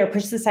away or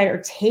pushed aside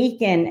or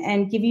taken,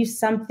 and give you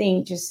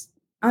something just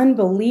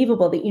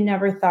unbelievable that you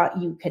never thought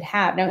you could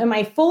have. Now, am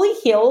I fully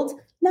healed?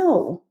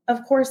 No,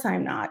 of course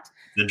I'm not.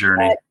 The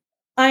journey. But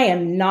I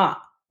am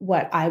not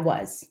what I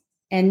was.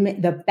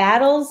 And the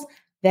battles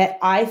that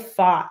I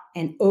fought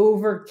and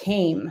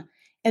overcame,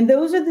 and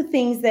those are the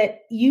things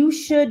that you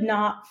should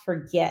not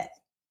forget.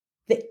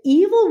 The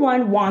evil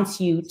one wants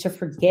you to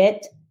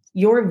forget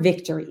your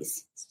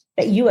victories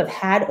that you have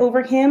had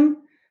over him,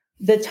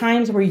 the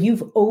times where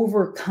you've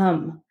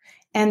overcome,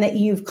 and that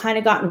you've kind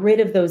of gotten rid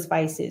of those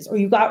vices, or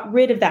you got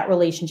rid of that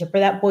relationship, or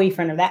that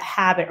boyfriend, or that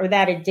habit, or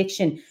that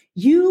addiction.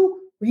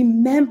 You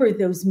remember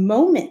those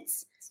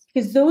moments,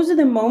 because those are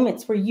the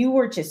moments where you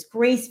were just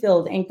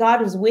grace-filled and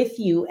God was with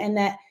you, and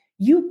that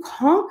you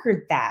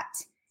conquered that,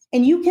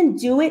 and you can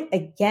do it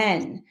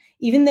again.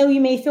 Even though you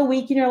may feel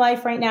weak in your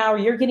life right now, or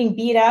you're getting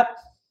beat up,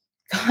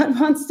 God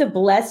wants to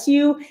bless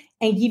you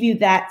and give you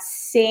that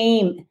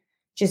same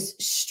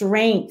just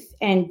strength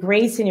and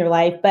grace in your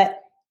life. But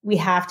we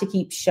have to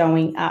keep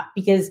showing up,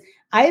 because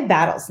I have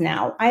battles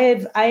now.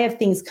 I have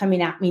things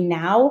coming at me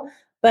now,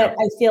 but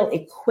I feel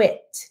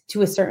equipped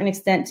to a certain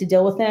extent to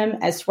deal with them,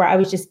 as to where I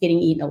was just getting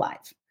eaten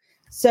alive.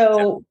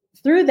 So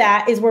through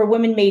that is where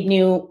Women Made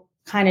New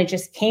kind of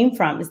just came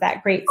from, is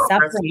that great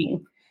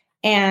suffering.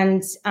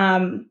 And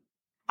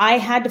I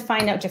had to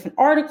find out different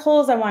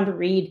articles. I wanted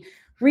to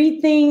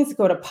read things,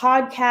 go to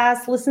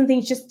podcasts, listen to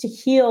things just to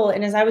heal.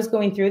 And as I was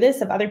going through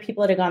this, of other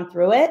people that had gone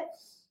through it,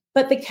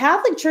 but the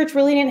Catholic Church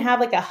really didn't have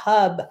like a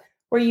hub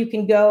where you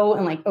can go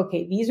and like,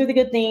 okay, these are the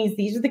good things.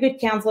 These are the good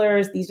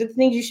counselors. These are the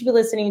things you should be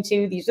listening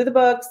to. These are the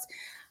books.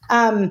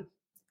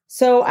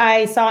 So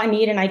I saw a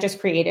need, and I just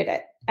created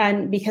it.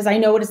 And because I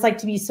know what it's like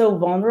to be so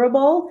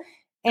vulnerable,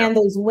 and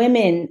those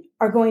women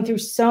are going through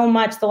so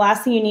much, the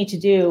last thing you need to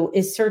do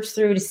is search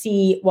through to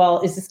see, well,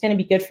 is this going to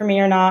be good for me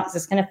or not? Is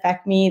this going to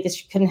affect me?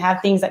 This couldn't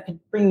have things that could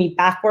bring me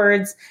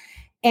backwards.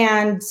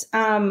 And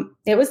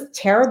it was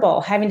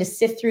terrible having to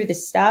sift through the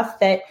stuff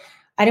that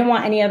I didn't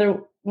want any other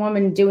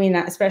woman doing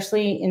that,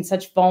 especially in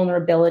such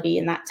vulnerability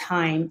in that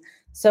time.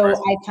 So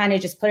I kind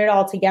of just put it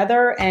all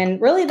together.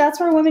 And really, that's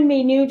where Women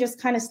Made New just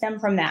kind of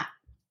stemmed from that.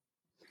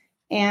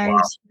 And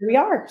here we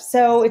are.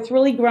 So it's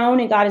really grown,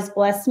 and God has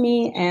blessed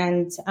me.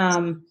 And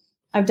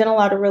I've done a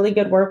lot of really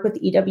good work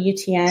with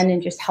EWTN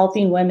and just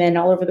helping women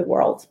all over the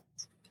world.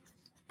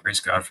 Praise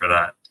God for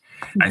that.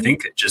 Mm-hmm. I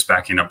think just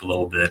backing up a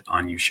little bit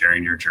on you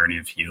sharing your journey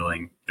of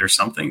healing, there's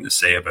something to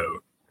say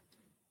about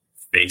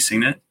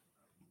facing it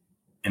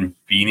and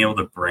being able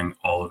to bring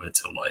all of it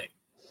to light.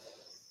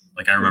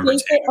 Like I remember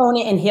face it, own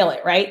it, and heal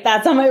it, right?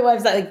 That's on my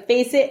website. Like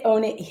face it,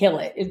 own it, heal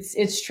it.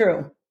 It's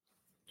true.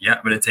 Yeah,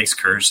 but it takes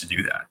courage to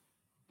do that.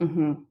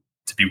 Mm-hmm.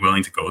 To be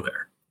willing to go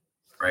there,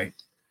 right?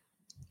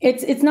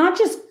 It's not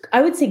just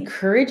I would say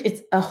courage.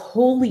 It's a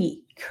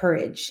holy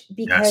courage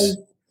because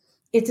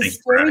it's a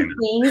scary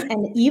thing,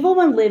 and the evil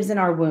one lives in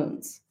our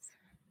wounds.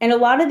 And a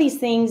lot of these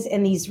things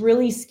and these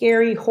really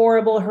scary,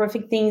 horrible,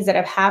 horrific things that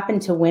have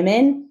happened to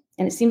women,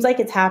 and it seems like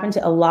it's happened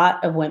to a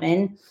lot of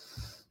women,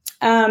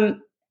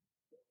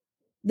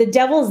 the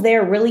devil's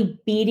there really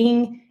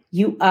beating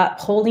you up,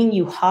 holding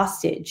you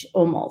hostage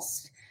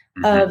almost.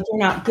 Of you're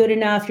not good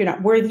enough, you're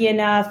not worthy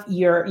enough,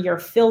 you're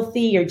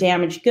filthy, you're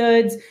damaged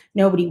goods,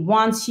 nobody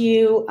wants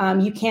you,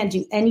 you can't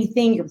do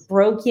anything, you're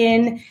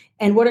broken,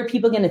 and what are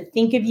people going to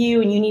think of you?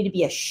 And you need to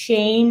be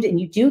ashamed, and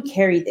you do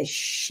carry this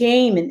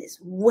shame and this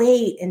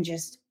weight and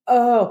just,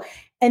 and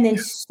then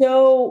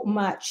so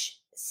much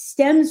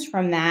stems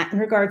from that in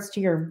regards to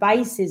your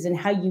vices and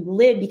how you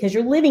live, because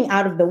you're living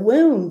out of the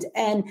wound,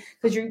 and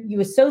because you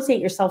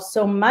associate yourself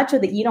so much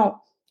with it, you don't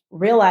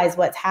realize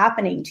what's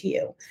happening to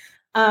you.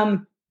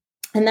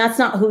 And that's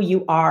not who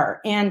you are.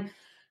 And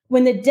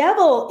when the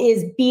devil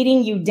is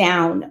beating you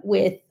down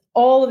with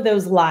all of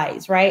those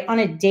lies, right, on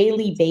a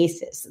daily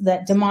basis,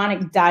 that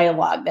demonic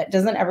dialogue that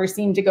doesn't ever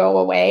seem to go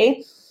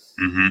away,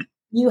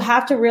 you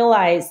have to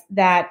realize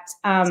that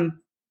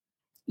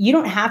you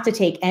don't have to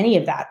take any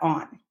of that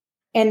on.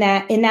 And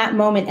that in that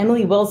moment,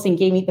 Emily Wilson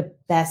gave me the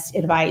best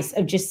advice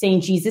of just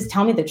saying, Jesus,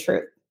 tell me the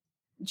truth.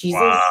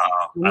 Jesus,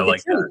 I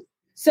like that.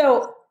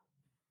 So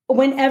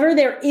whenever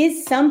there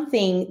is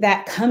something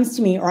that comes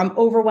to me or I'm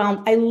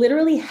overwhelmed, I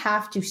literally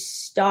have to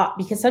stop,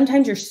 because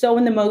sometimes you're so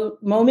in the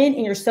moment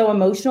and you're so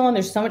emotional and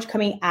there's so much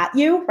coming at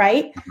you,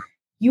 right?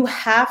 You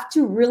have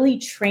to really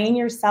train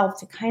yourself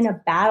to kind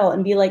of battle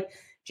and be like,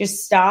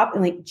 just stop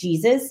and like,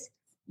 Jesus,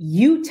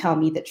 you tell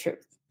me the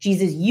truth.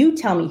 Jesus, you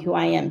tell me who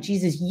I am.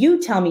 Jesus, you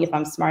tell me if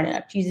I'm smart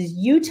enough. Jesus,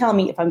 you tell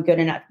me if I'm good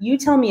enough. You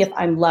tell me if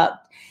I'm loved.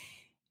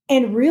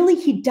 And really,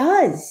 he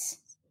does.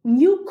 When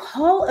you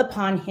call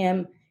upon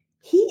him,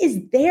 he is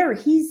there.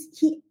 He's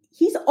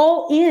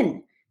all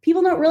in.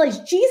 People don't realize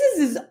Jesus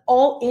is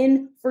all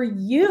in for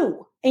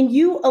you and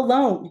you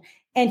alone.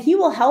 And he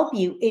will help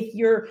you if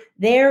you're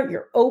there,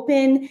 you're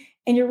open,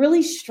 and you're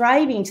really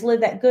striving to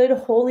live that good,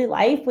 holy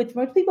life, which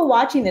most people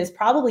watching this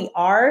probably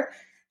are.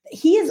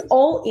 He is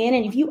all in.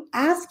 And if you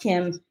ask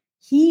him,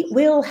 he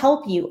will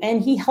help you.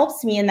 And he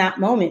helps me in that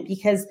moment,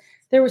 because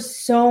there was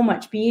so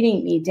much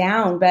beating me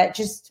down, but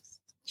just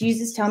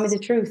Jesus, tell me the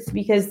truth,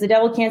 because the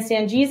devil can't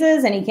stand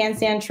Jesus and he can't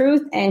stand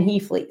truth, and he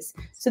flees.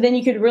 So then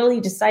you could really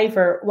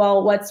decipher,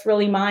 well, what's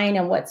really mine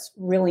and what's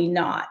really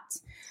not.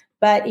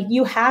 But if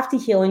you have to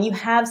heal and you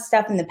have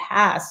stuff in the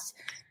past,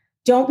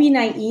 don't be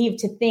naive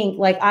to think,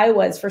 like I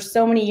was for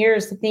so many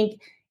years, to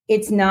think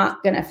it's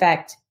not going to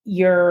affect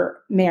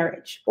your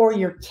marriage or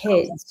your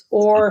kids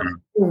or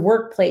your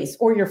workplace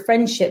or your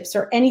friendships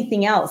or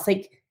anything else.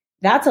 Like,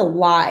 that's a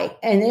lie,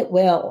 and it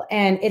will,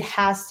 and it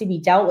has to be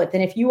dealt with.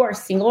 And if you are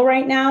single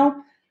right now,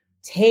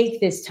 take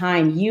this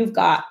time. You've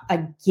got a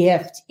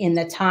gift in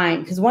the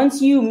time, because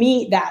once you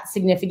meet that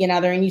significant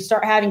other and you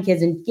start having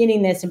kids and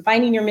getting this and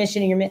finding your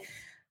mission and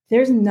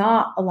there's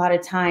not a lot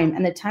of time.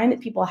 And the time that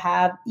people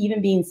have,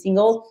 even being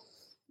single,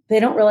 they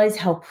don't realize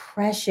how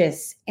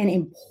precious and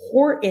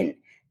important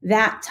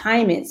that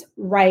time is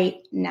right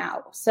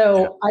now.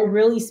 So I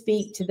really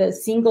speak to the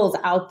singles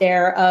out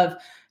there of,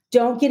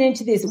 don't get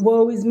into this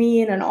woe is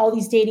me and on all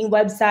these dating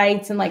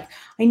websites and like,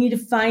 I need to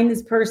find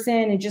this person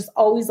and just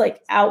always like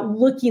out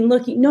looking.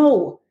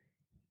 No,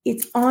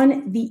 it's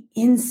on the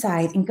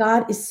inside, and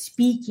God is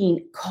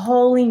speaking,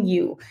 calling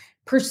you,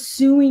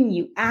 pursuing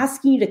you,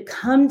 asking you to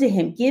come to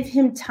him, give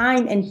him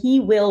time, and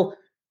he will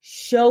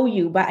show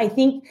you. But I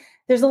think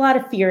there's a lot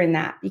of fear in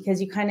that,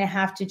 because you kind of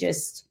have to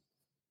just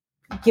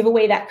give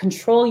away that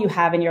control you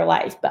have in your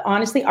life. But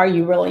honestly, are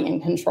you really in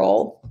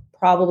control?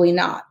 Probably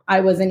not.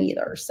 I wasn't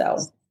either. So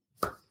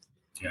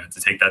yeah,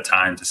 to take that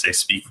time to say,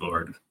 speak,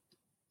 Lord.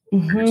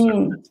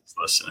 Just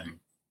listening.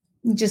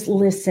 Just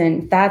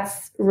listen.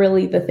 That's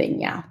really the thing.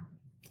 Yeah.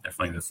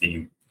 Definitely the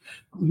theme.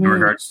 In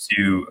regards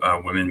to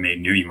Women Made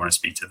New, you want to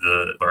speak to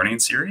the learning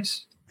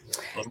series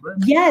a little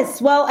bit?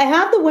 Yes. Well, I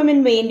have the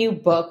Women Made New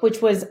book,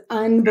 which was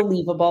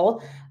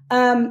unbelievable.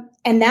 And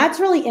that's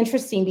really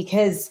interesting,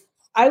 because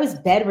I was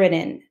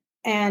bedridden,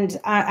 and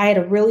I had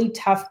a really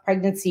tough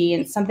pregnancy,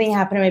 and something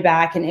happened to my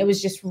back, and it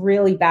was just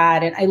really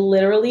bad. And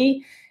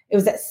it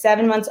was at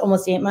 7 months,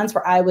 almost 8 months,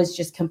 where I was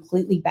just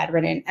completely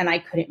bedridden and I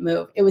couldn't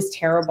move. It was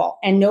terrible,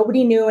 and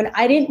nobody knew. And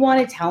I didn't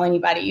want to tell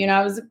anybody,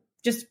 I was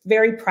just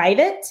very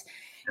private.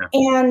 Yeah.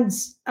 And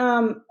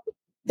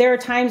there are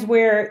times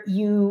where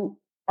you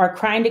are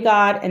crying to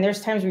God, and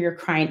there's times where you're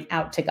crying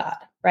out to God.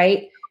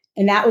 Right.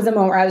 And that was a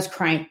moment where I was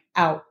crying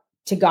out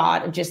to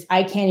God of just,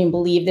 I can't even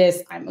believe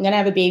this. I'm going to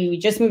have a baby. We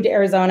just moved to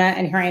Arizona,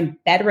 and here I am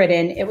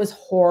bedridden. It was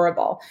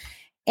horrible.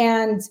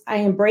 And I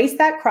embraced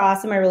that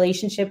cross in my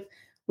relationship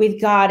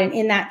with God. And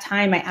in that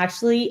time, I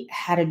actually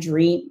had a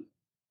dream.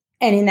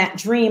 And in that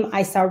dream,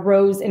 I saw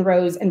rows and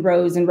rows and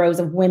rows and rows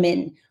of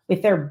women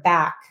with their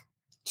back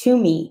to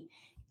me.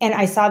 And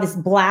I saw this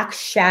black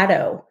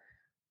shadow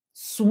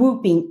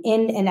swooping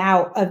in and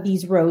out of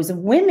these rows of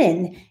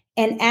women.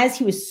 And as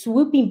he was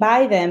swooping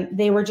by them,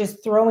 they were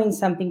just throwing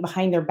something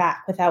behind their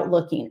back without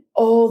looking.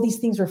 Oh, these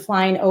things were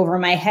flying over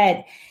my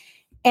head.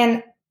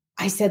 And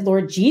I said,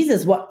 Lord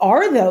Jesus, what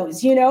are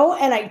those?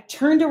 And I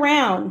turned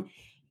around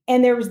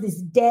and there was this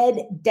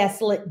dead,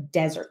 desolate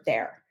desert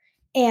there.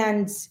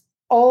 And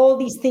all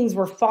these things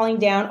were falling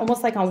down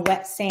almost like on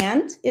wet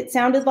sand, it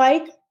sounded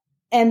like.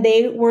 And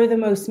they were the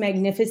most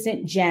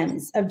magnificent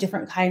gems of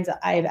different kinds that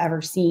I have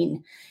ever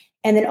seen.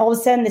 And then all of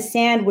a sudden the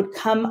sand would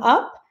come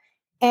up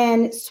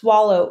and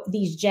swallow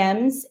these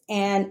gems.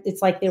 And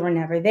it's like they were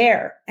never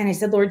there. And I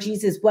said, Lord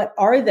Jesus, what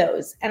are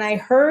those? And I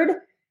heard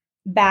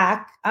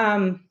back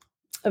a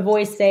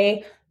voice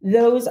say,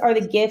 those are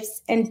the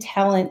gifts and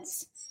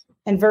talents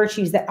and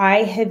virtues that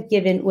I have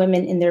given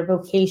women in their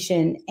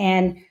vocation.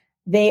 And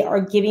they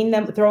are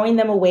throwing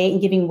them away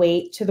and giving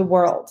weight to the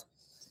world.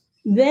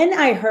 Then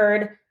I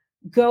heard,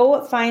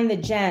 go find the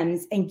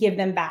gems and give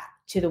them back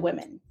to the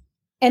women.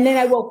 And then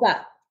I woke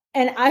up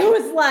and I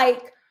was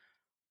like,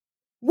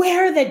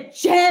 where are the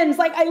gems?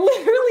 Like I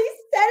literally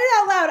said it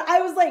out loud.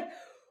 I was like,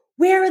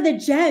 where are the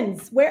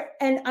gems? Where?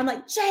 And I'm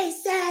like,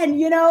 Jason,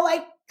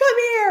 like, come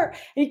here.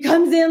 And he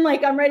comes in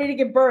like, I'm ready to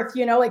give birth,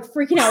 like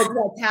freaking out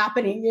what's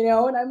happening,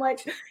 and I'm like,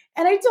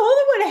 and I told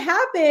him what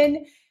happened.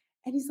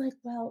 And he's like,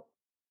 well,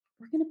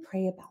 we're going to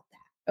pray about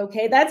that.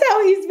 Okay. That's how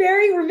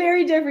we're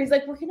very different. He's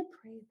like, we're going to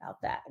pray about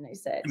that. And I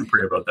said,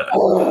 pray about that.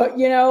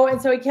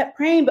 And so he kept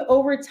praying, but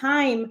over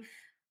time,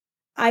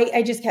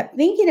 I just kept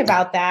thinking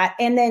about that.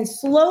 And then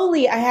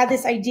slowly I had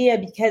this idea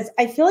because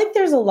I feel like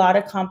there's a lot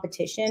of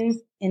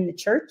competition in the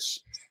church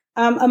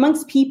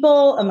amongst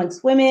people,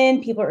 amongst women.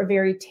 People are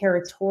very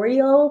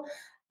territorial.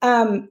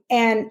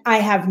 And I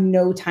have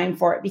no time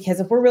for it because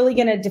if we're really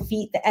going to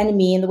defeat the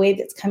enemy in the way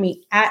that's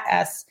coming at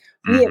us,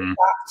 we have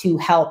got to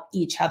help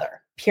each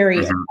other,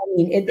 period. I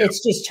mean,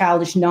 it's just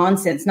childish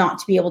nonsense not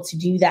to be able to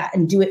do that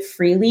and do it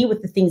freely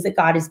with the things that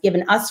God has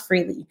given us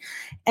freely.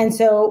 And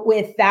so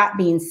with that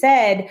being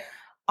said,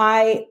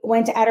 I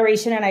went to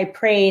adoration and I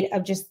prayed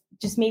of just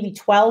maybe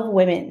 12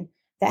 women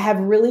that have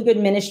really good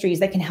ministries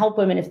that can help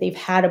women if they've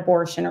had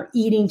abortion or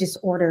eating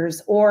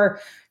disorders or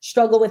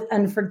struggle with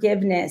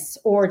unforgiveness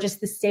or just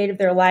the state of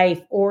their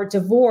life or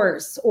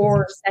divorce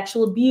or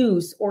sexual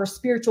abuse or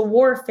spiritual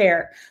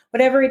warfare,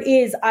 whatever it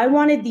is. I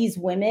wanted these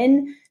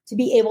women to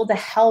be able to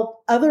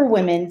help other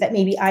women that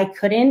maybe I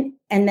couldn't,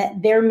 and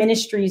that their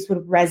ministries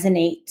would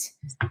resonate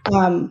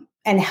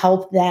and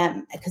help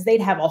them because they'd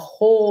have a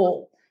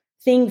whole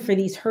thing for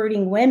these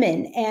hurting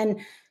women. And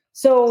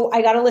so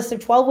I got a list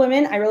of 12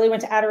 women. I really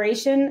went to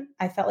adoration.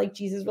 I felt like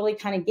Jesus really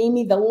kind of gave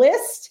me the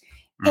list.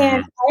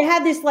 And I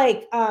had this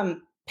like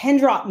pen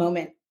drop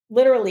moment,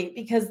 literally,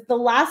 because the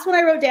last one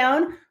I wrote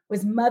down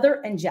was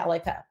Mother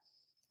Angelica.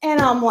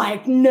 And I'm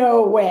like,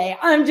 no way.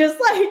 I'm just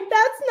like,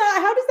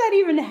 how does that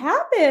even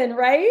happen?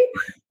 Right?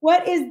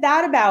 What is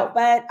that about?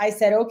 But I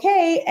said,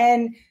 okay.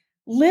 And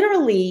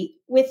literally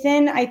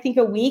within, I think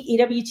a week,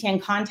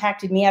 EWTN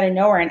contacted me out of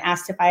nowhere and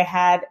asked if I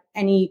had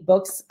any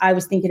books I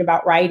was thinking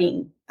about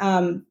writing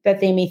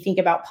that they may think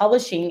about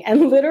publishing.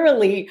 And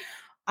literally,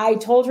 I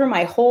told her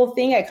my whole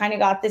thing. I kind of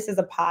got this as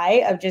a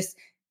pie of just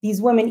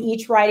these women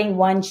each writing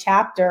one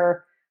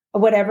chapter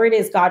of whatever it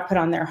is God put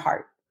on their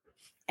heart.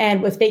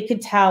 And if they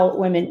could tell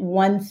women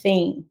one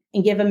thing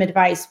and give them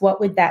advice, what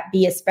would that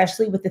be,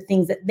 especially with the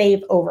things that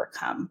they've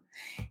overcome?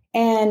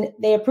 And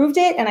they approved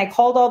it. And I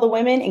called all the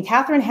women, and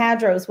Catherine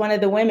Hadrow is one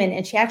of the women.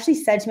 And she actually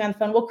said to me on the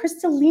phone, well,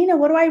 Crystalina,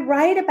 what do I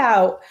write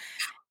about?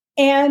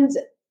 And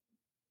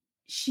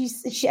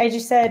I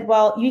just said,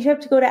 well, you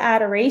have to go to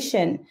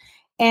adoration,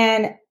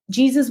 and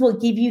Jesus will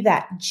give you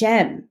that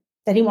gem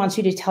that he wants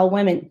you to tell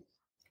women.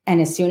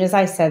 And as soon as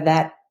I said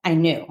that, I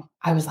knew.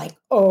 I was like,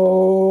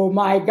 oh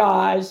my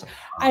gosh,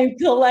 I'm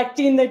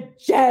collecting the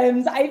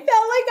gems. I felt like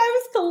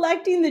I was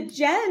collecting the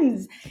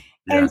gems.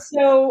 Yeah. And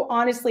so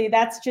honestly,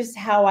 that's just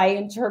how I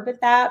interpret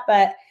that.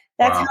 But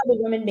that's how the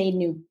Women Made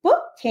New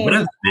book came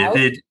out.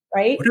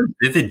 Right? What a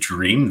vivid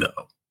dream,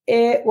 though.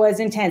 It was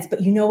intense.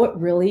 But you know what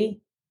really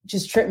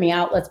just tripped me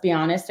out? Let's be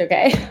honest,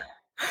 okay?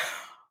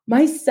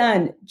 My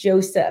son,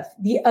 Joseph,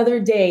 the other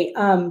day,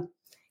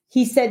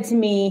 he said to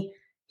me,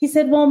 he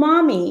said, well,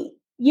 Mommy,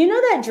 you know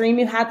that dream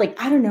you had? Like,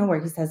 I don't know where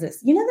he says this.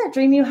 You know that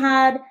dream you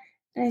had?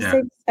 And I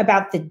said,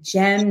 about the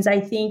gems, I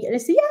think. And I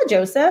said, yeah,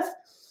 Joseph.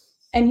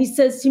 And he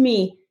says to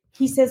me,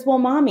 he says, well,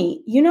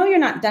 Mommy, you know you're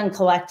not done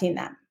collecting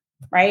them,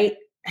 right?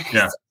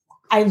 Yeah.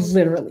 I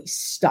literally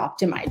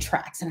stopped in my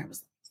tracks and I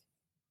was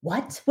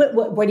like,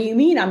 what do you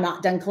mean I'm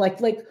not done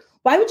collecting? Like,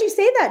 why would you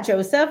say that,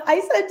 Joseph?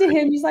 I said to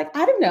him, he's like,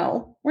 I don't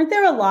know. Weren't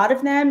there a lot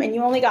of them and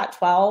you only got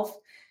 12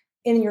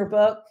 in your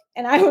book?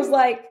 And I was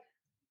like,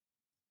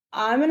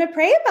 I'm going to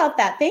pray about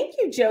that. Thank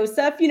you,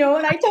 Joseph.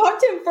 And I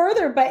talked to him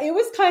further, but it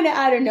was kind of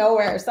out of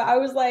nowhere. So I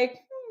was like,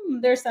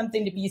 there's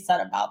something to be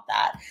said about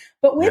that.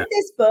 But with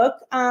this book,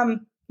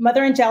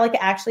 Mother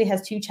Angelica actually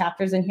has 2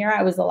 chapters in here.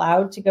 I was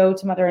allowed to go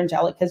to Mother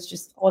Angelica's,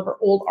 just all of her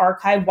old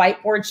archive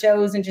whiteboard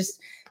shows and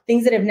just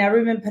things that have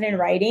never been put in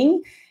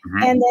writing.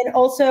 Mm-hmm. And then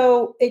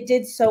also it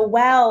did so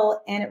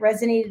well and it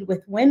resonated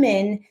with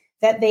women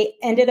that they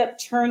ended up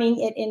turning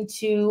it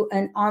into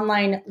an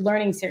online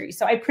learning series.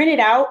 So I printed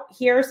out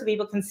here so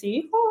people can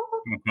see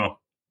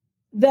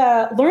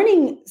the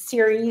learning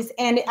series,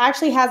 and it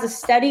actually has a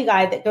study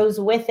guide that goes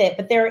with it.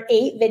 But there are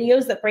 8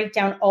 videos that break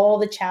down all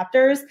the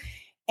chapters,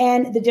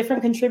 and the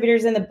different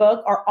contributors in the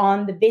book are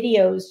on the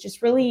videos,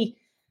 just really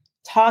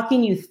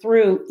talking you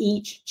through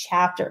each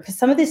chapter, because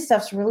some of this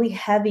stuff's really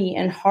heavy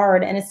and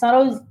hard, and it's not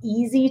always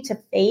easy to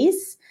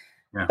face.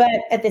 Yeah.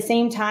 But at the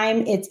same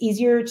time, it's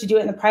easier to do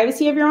it in the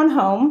privacy of your own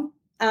home,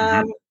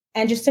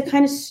 and just to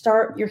kind of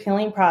start your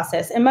healing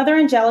process. And Mother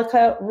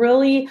Angelica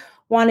really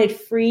wanted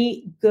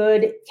free,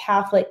 good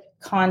Catholic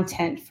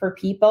content for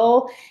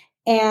people.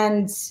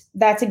 And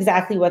that's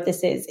exactly what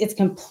this is. It's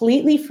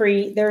completely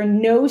free. There are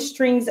no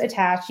strings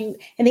attached. And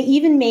they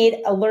even made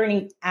a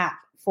learning app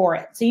for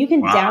it. So you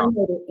can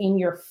download it in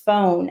your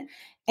phone,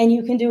 and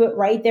you can do it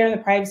right there in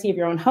the privacy of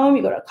your own home.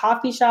 You go to a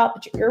coffee shop,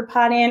 put your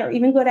earpod in, or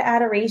even go to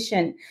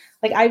adoration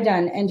like I've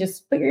done, and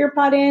just put your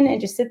earpod in and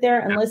just sit there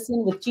and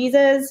listen with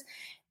Jesus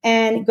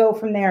and go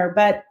from there.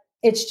 But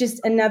it's just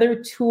another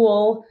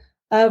tool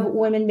of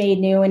Women Made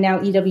New and now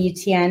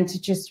EWTN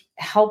to just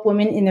help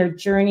women in their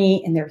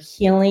journey and their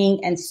healing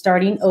and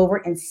starting over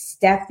and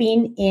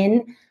stepping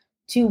in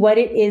to what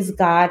it is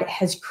God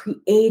has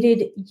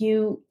created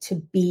you to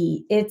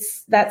be.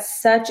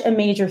 That's such a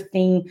major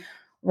thing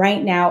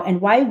right now.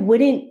 And why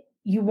wouldn't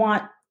you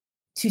want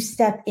to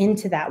step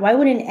into that? Why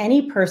wouldn't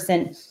any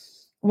person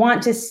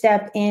want to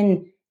step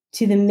in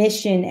to the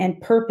mission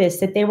and purpose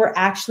that they were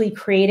actually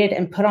created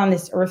and put on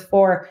this earth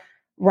for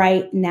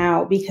right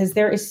now? Because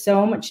there is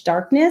so much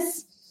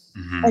darkness.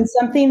 And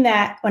something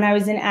that when I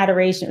was in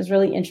adoration, it was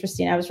really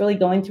interesting. I was really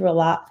going through a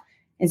lot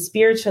and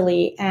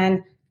spiritually,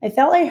 and I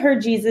felt I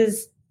heard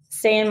Jesus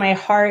say in my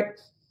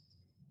heart,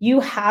 you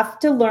have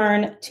to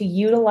learn to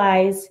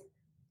utilize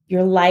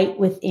your light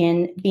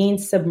within being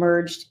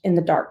submerged in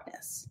the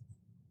darkness.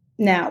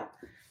 Now,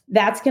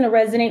 that's going to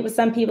resonate with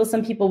some people.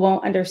 Some people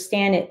won't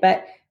understand it,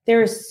 but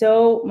there is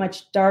so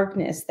much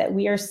darkness that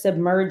we are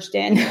submerged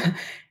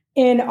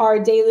in our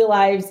daily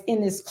lives,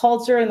 in this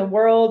culture, in the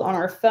world, on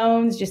our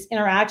phones, just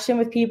interaction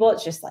with people.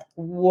 It's just like,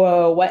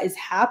 whoa, what is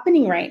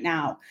happening right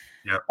now?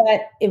 Yep.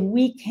 But if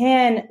we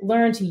can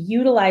learn to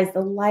utilize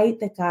the light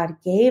that God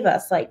gave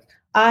us, like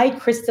I,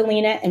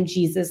 Crystalina, am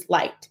Jesus'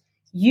 light.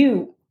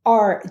 You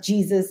are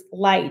Jesus'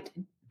 light.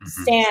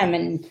 Sam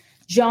and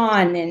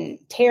John and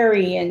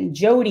Terry and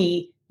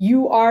Jody,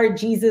 you are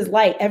Jesus'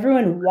 light.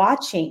 Everyone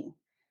watching,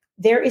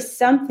 there is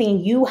something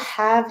you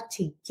have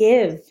to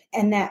give,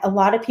 and that a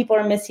lot of people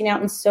are missing out,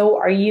 and so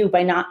are you,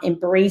 by not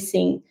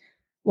embracing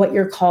what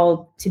you're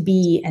called to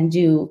be and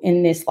do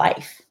in this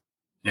life.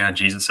 Yeah,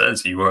 Jesus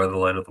says you are the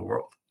light of the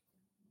world.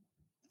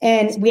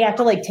 And we have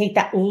to take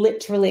that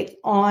literally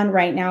on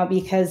right now,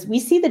 because we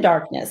see the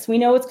darkness. We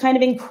know it's kind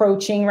of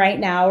encroaching right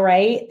now,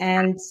 right?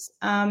 And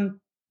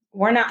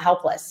we're not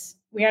helpless.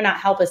 We are not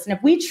helpless. And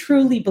if we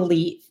truly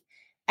believe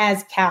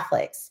as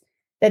Catholics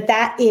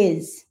that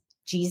is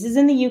Jesus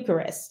in the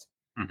Eucharist,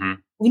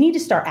 we need to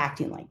start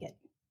acting like it.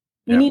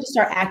 We need to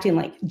start acting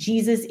like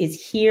Jesus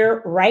is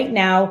here right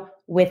now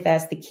with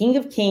us. The King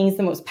of Kings,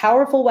 the most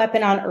powerful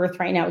weapon on earth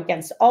right now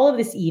against all of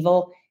this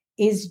evil,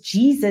 is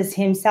Jesus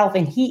himself.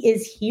 And he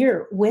is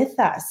here with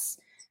us.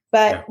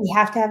 But we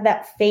have to have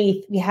that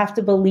faith. We have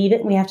to believe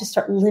it. And we have to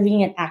start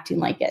living and acting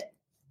like it.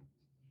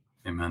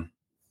 Amen.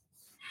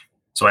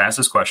 So I ask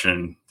this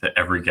question to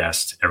every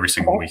guest every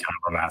single week.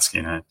 I'm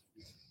asking it.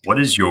 What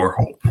is your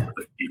hope for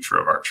the future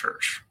of our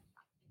church?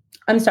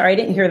 I'm sorry, I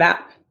didn't hear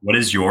that. What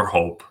is your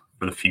hope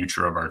for the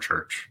future of our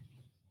church?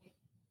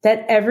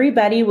 That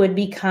everybody would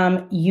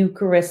become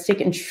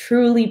Eucharistic and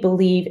truly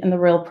believe in the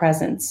real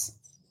presence.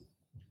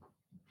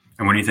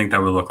 And what do you think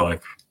that would look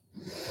like?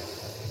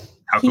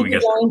 How can we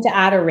get going to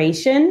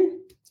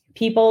adoration?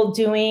 People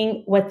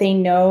doing what they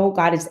know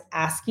God is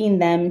asking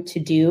them to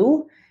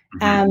do.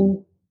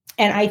 And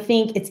I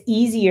think it's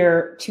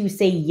easier to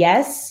say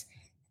yes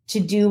to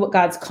do what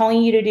God's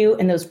calling you to do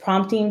and those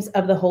promptings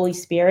of the Holy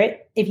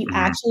Spirit if you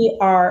actually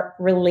are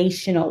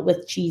relational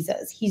with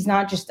Jesus. He's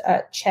not just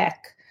a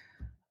check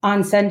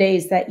on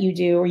Sundays that you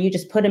do, or you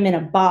just put him in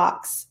a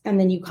box and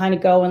then you kind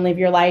of go and live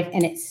your life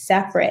and it's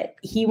separate.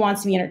 He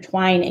wants to be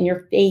intertwined, and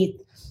your faith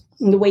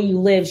and the way you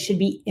live should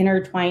be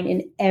intertwined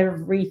in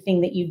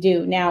everything that you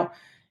do. Now,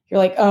 you're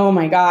like, oh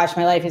my gosh,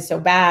 my life is so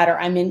bad, or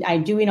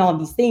I'm doing all of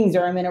these things,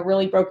 or I'm in a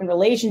really broken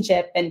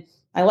relationship and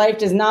my life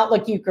does not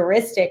look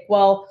Eucharistic.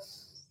 Well,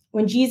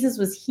 when Jesus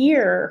was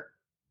here,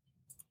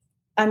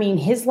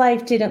 his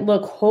life didn't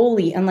look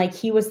holy and like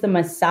he was the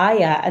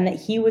Messiah and that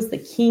he was the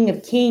King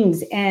of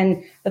Kings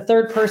and the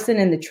third person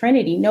in the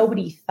Trinity.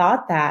 Nobody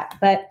thought that,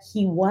 but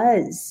he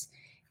was.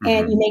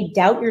 And you may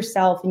doubt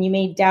yourself, and you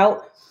may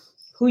doubt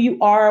who you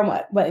are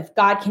and what if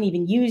God can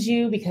even use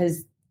you,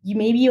 because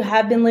maybe you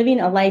have been living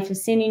a life of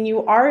sin and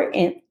you are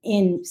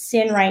in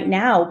sin right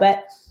now. But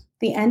at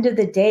the end of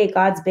the day,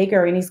 God's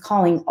bigger, and he's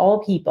calling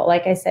all people,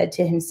 like I said,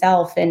 to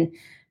himself, and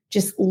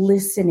just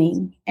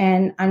listening.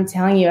 And I'm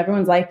telling you,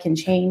 everyone's life can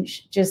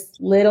change just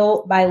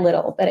little by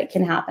little, but it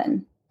can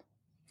happen.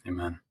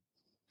 Amen.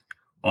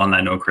 Well, on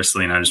that note,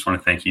 Crystalina, I just want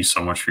to thank you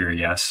so much for your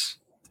yes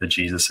to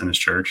Jesus and his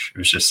church. It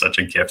was just such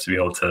a gift to be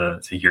able to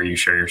hear you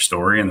share your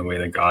story and the way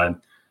that God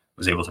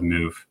was able to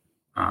move.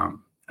 And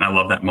I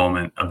love that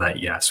moment of that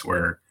yes,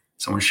 where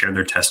someone shared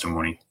their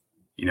testimony,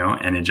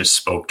 and it just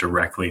spoke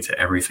directly to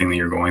everything that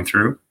you're going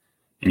through.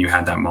 And you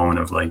had that moment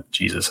of like,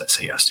 Jesus, I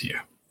say yes to you.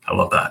 I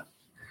love that.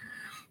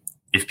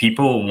 If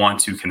people want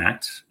to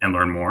connect and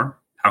learn more,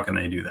 how can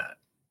they do that?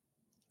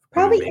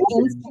 Probably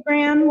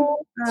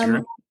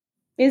Instagram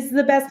is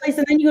the best place.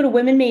 And then you go to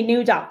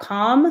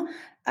womenmadenew.com.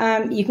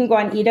 You can go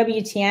on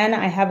EWTN.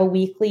 I have a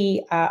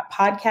weekly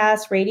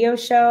podcast radio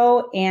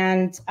show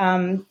and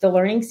the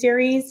learning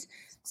series.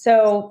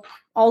 So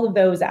all of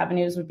those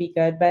avenues would be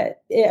good,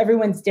 but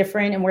everyone's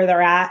different and where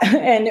they're at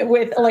and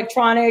with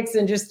electronics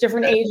and just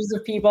different ages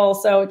of people.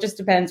 So it just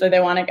depends where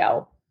they want to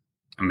go.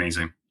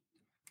 Amazing.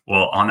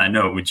 Well, on that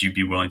note, would you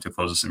be willing to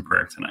close us in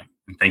prayer tonight?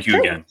 And thank you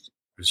again.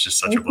 It was just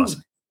such a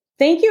blessing.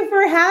 Thank you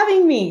for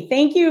having me.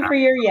 Thank you for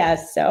your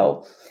yes.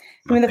 So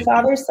in the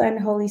Father, Son,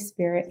 Holy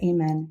Spirit.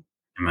 Amen.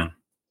 Amen.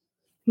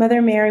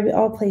 Mother Mary, we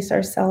all place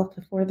ourselves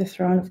before the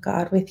throne of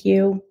God with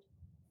you.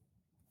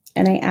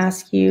 And I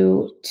ask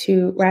you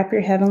to wrap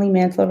your heavenly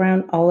mantle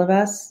around all of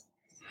us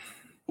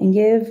and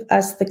give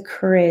us the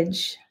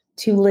courage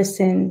to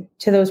listen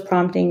to those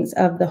promptings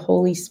of the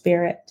Holy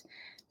Spirit,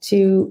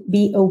 to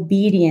be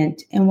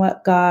obedient in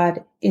what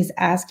God is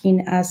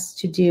asking us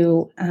to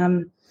do.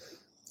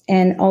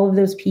 And all of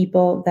those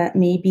people that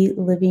may be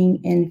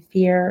living in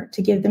fear,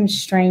 to give them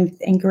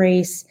strength and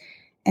grace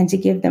and to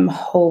give them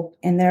hope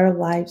in their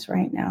lives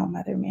right now,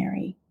 Mother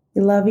Mary.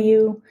 We love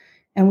you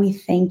and we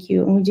thank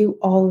you. And we do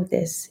all of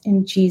this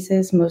in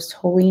Jesus' most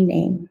holy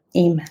name.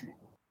 Amen.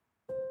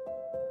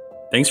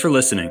 Thanks for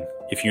listening.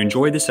 If you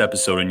enjoyed this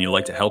episode and you'd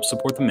like to help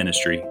support the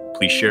ministry,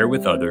 please share it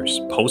with others,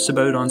 post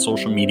about it on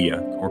social media,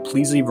 or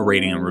please leave a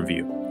rating and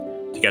review.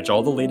 To catch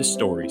all the latest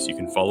stories, you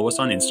can follow us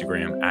on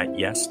Instagram at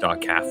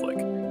yes.catholic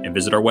and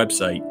visit our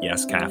website,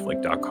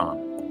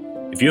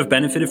 yescatholic.com. If you have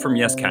benefited from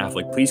Yes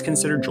Catholic, please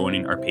consider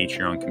joining our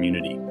Patreon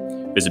community.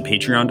 Visit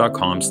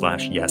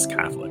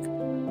patreon.com/yescatholic.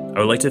 I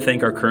would like to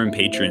thank our current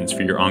patrons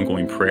for your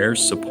ongoing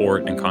prayers,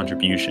 support, and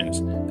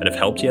contributions that have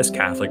helped Yes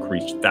Catholic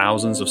reach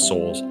thousands of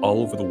souls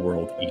all over the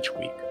world each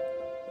week.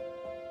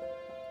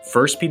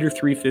 1 Peter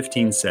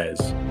 3:15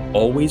 says,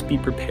 "Always be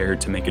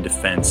prepared to make a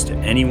defense to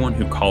anyone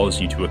who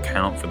calls you to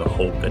account for the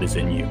hope that is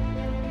in you."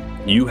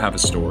 You have a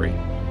story.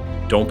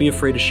 Don't be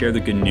afraid to share the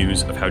good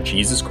news of how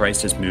Jesus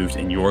Christ has moved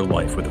in your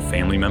life with a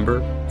family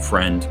member,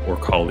 friend, or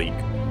colleague.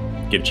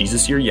 Give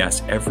Jesus your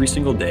yes every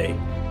single day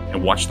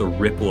and watch the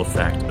ripple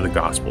effect of the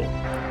gospel.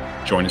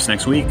 Join us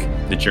next week.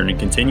 The journey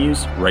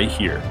continues right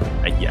here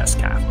at Yes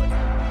Catholic.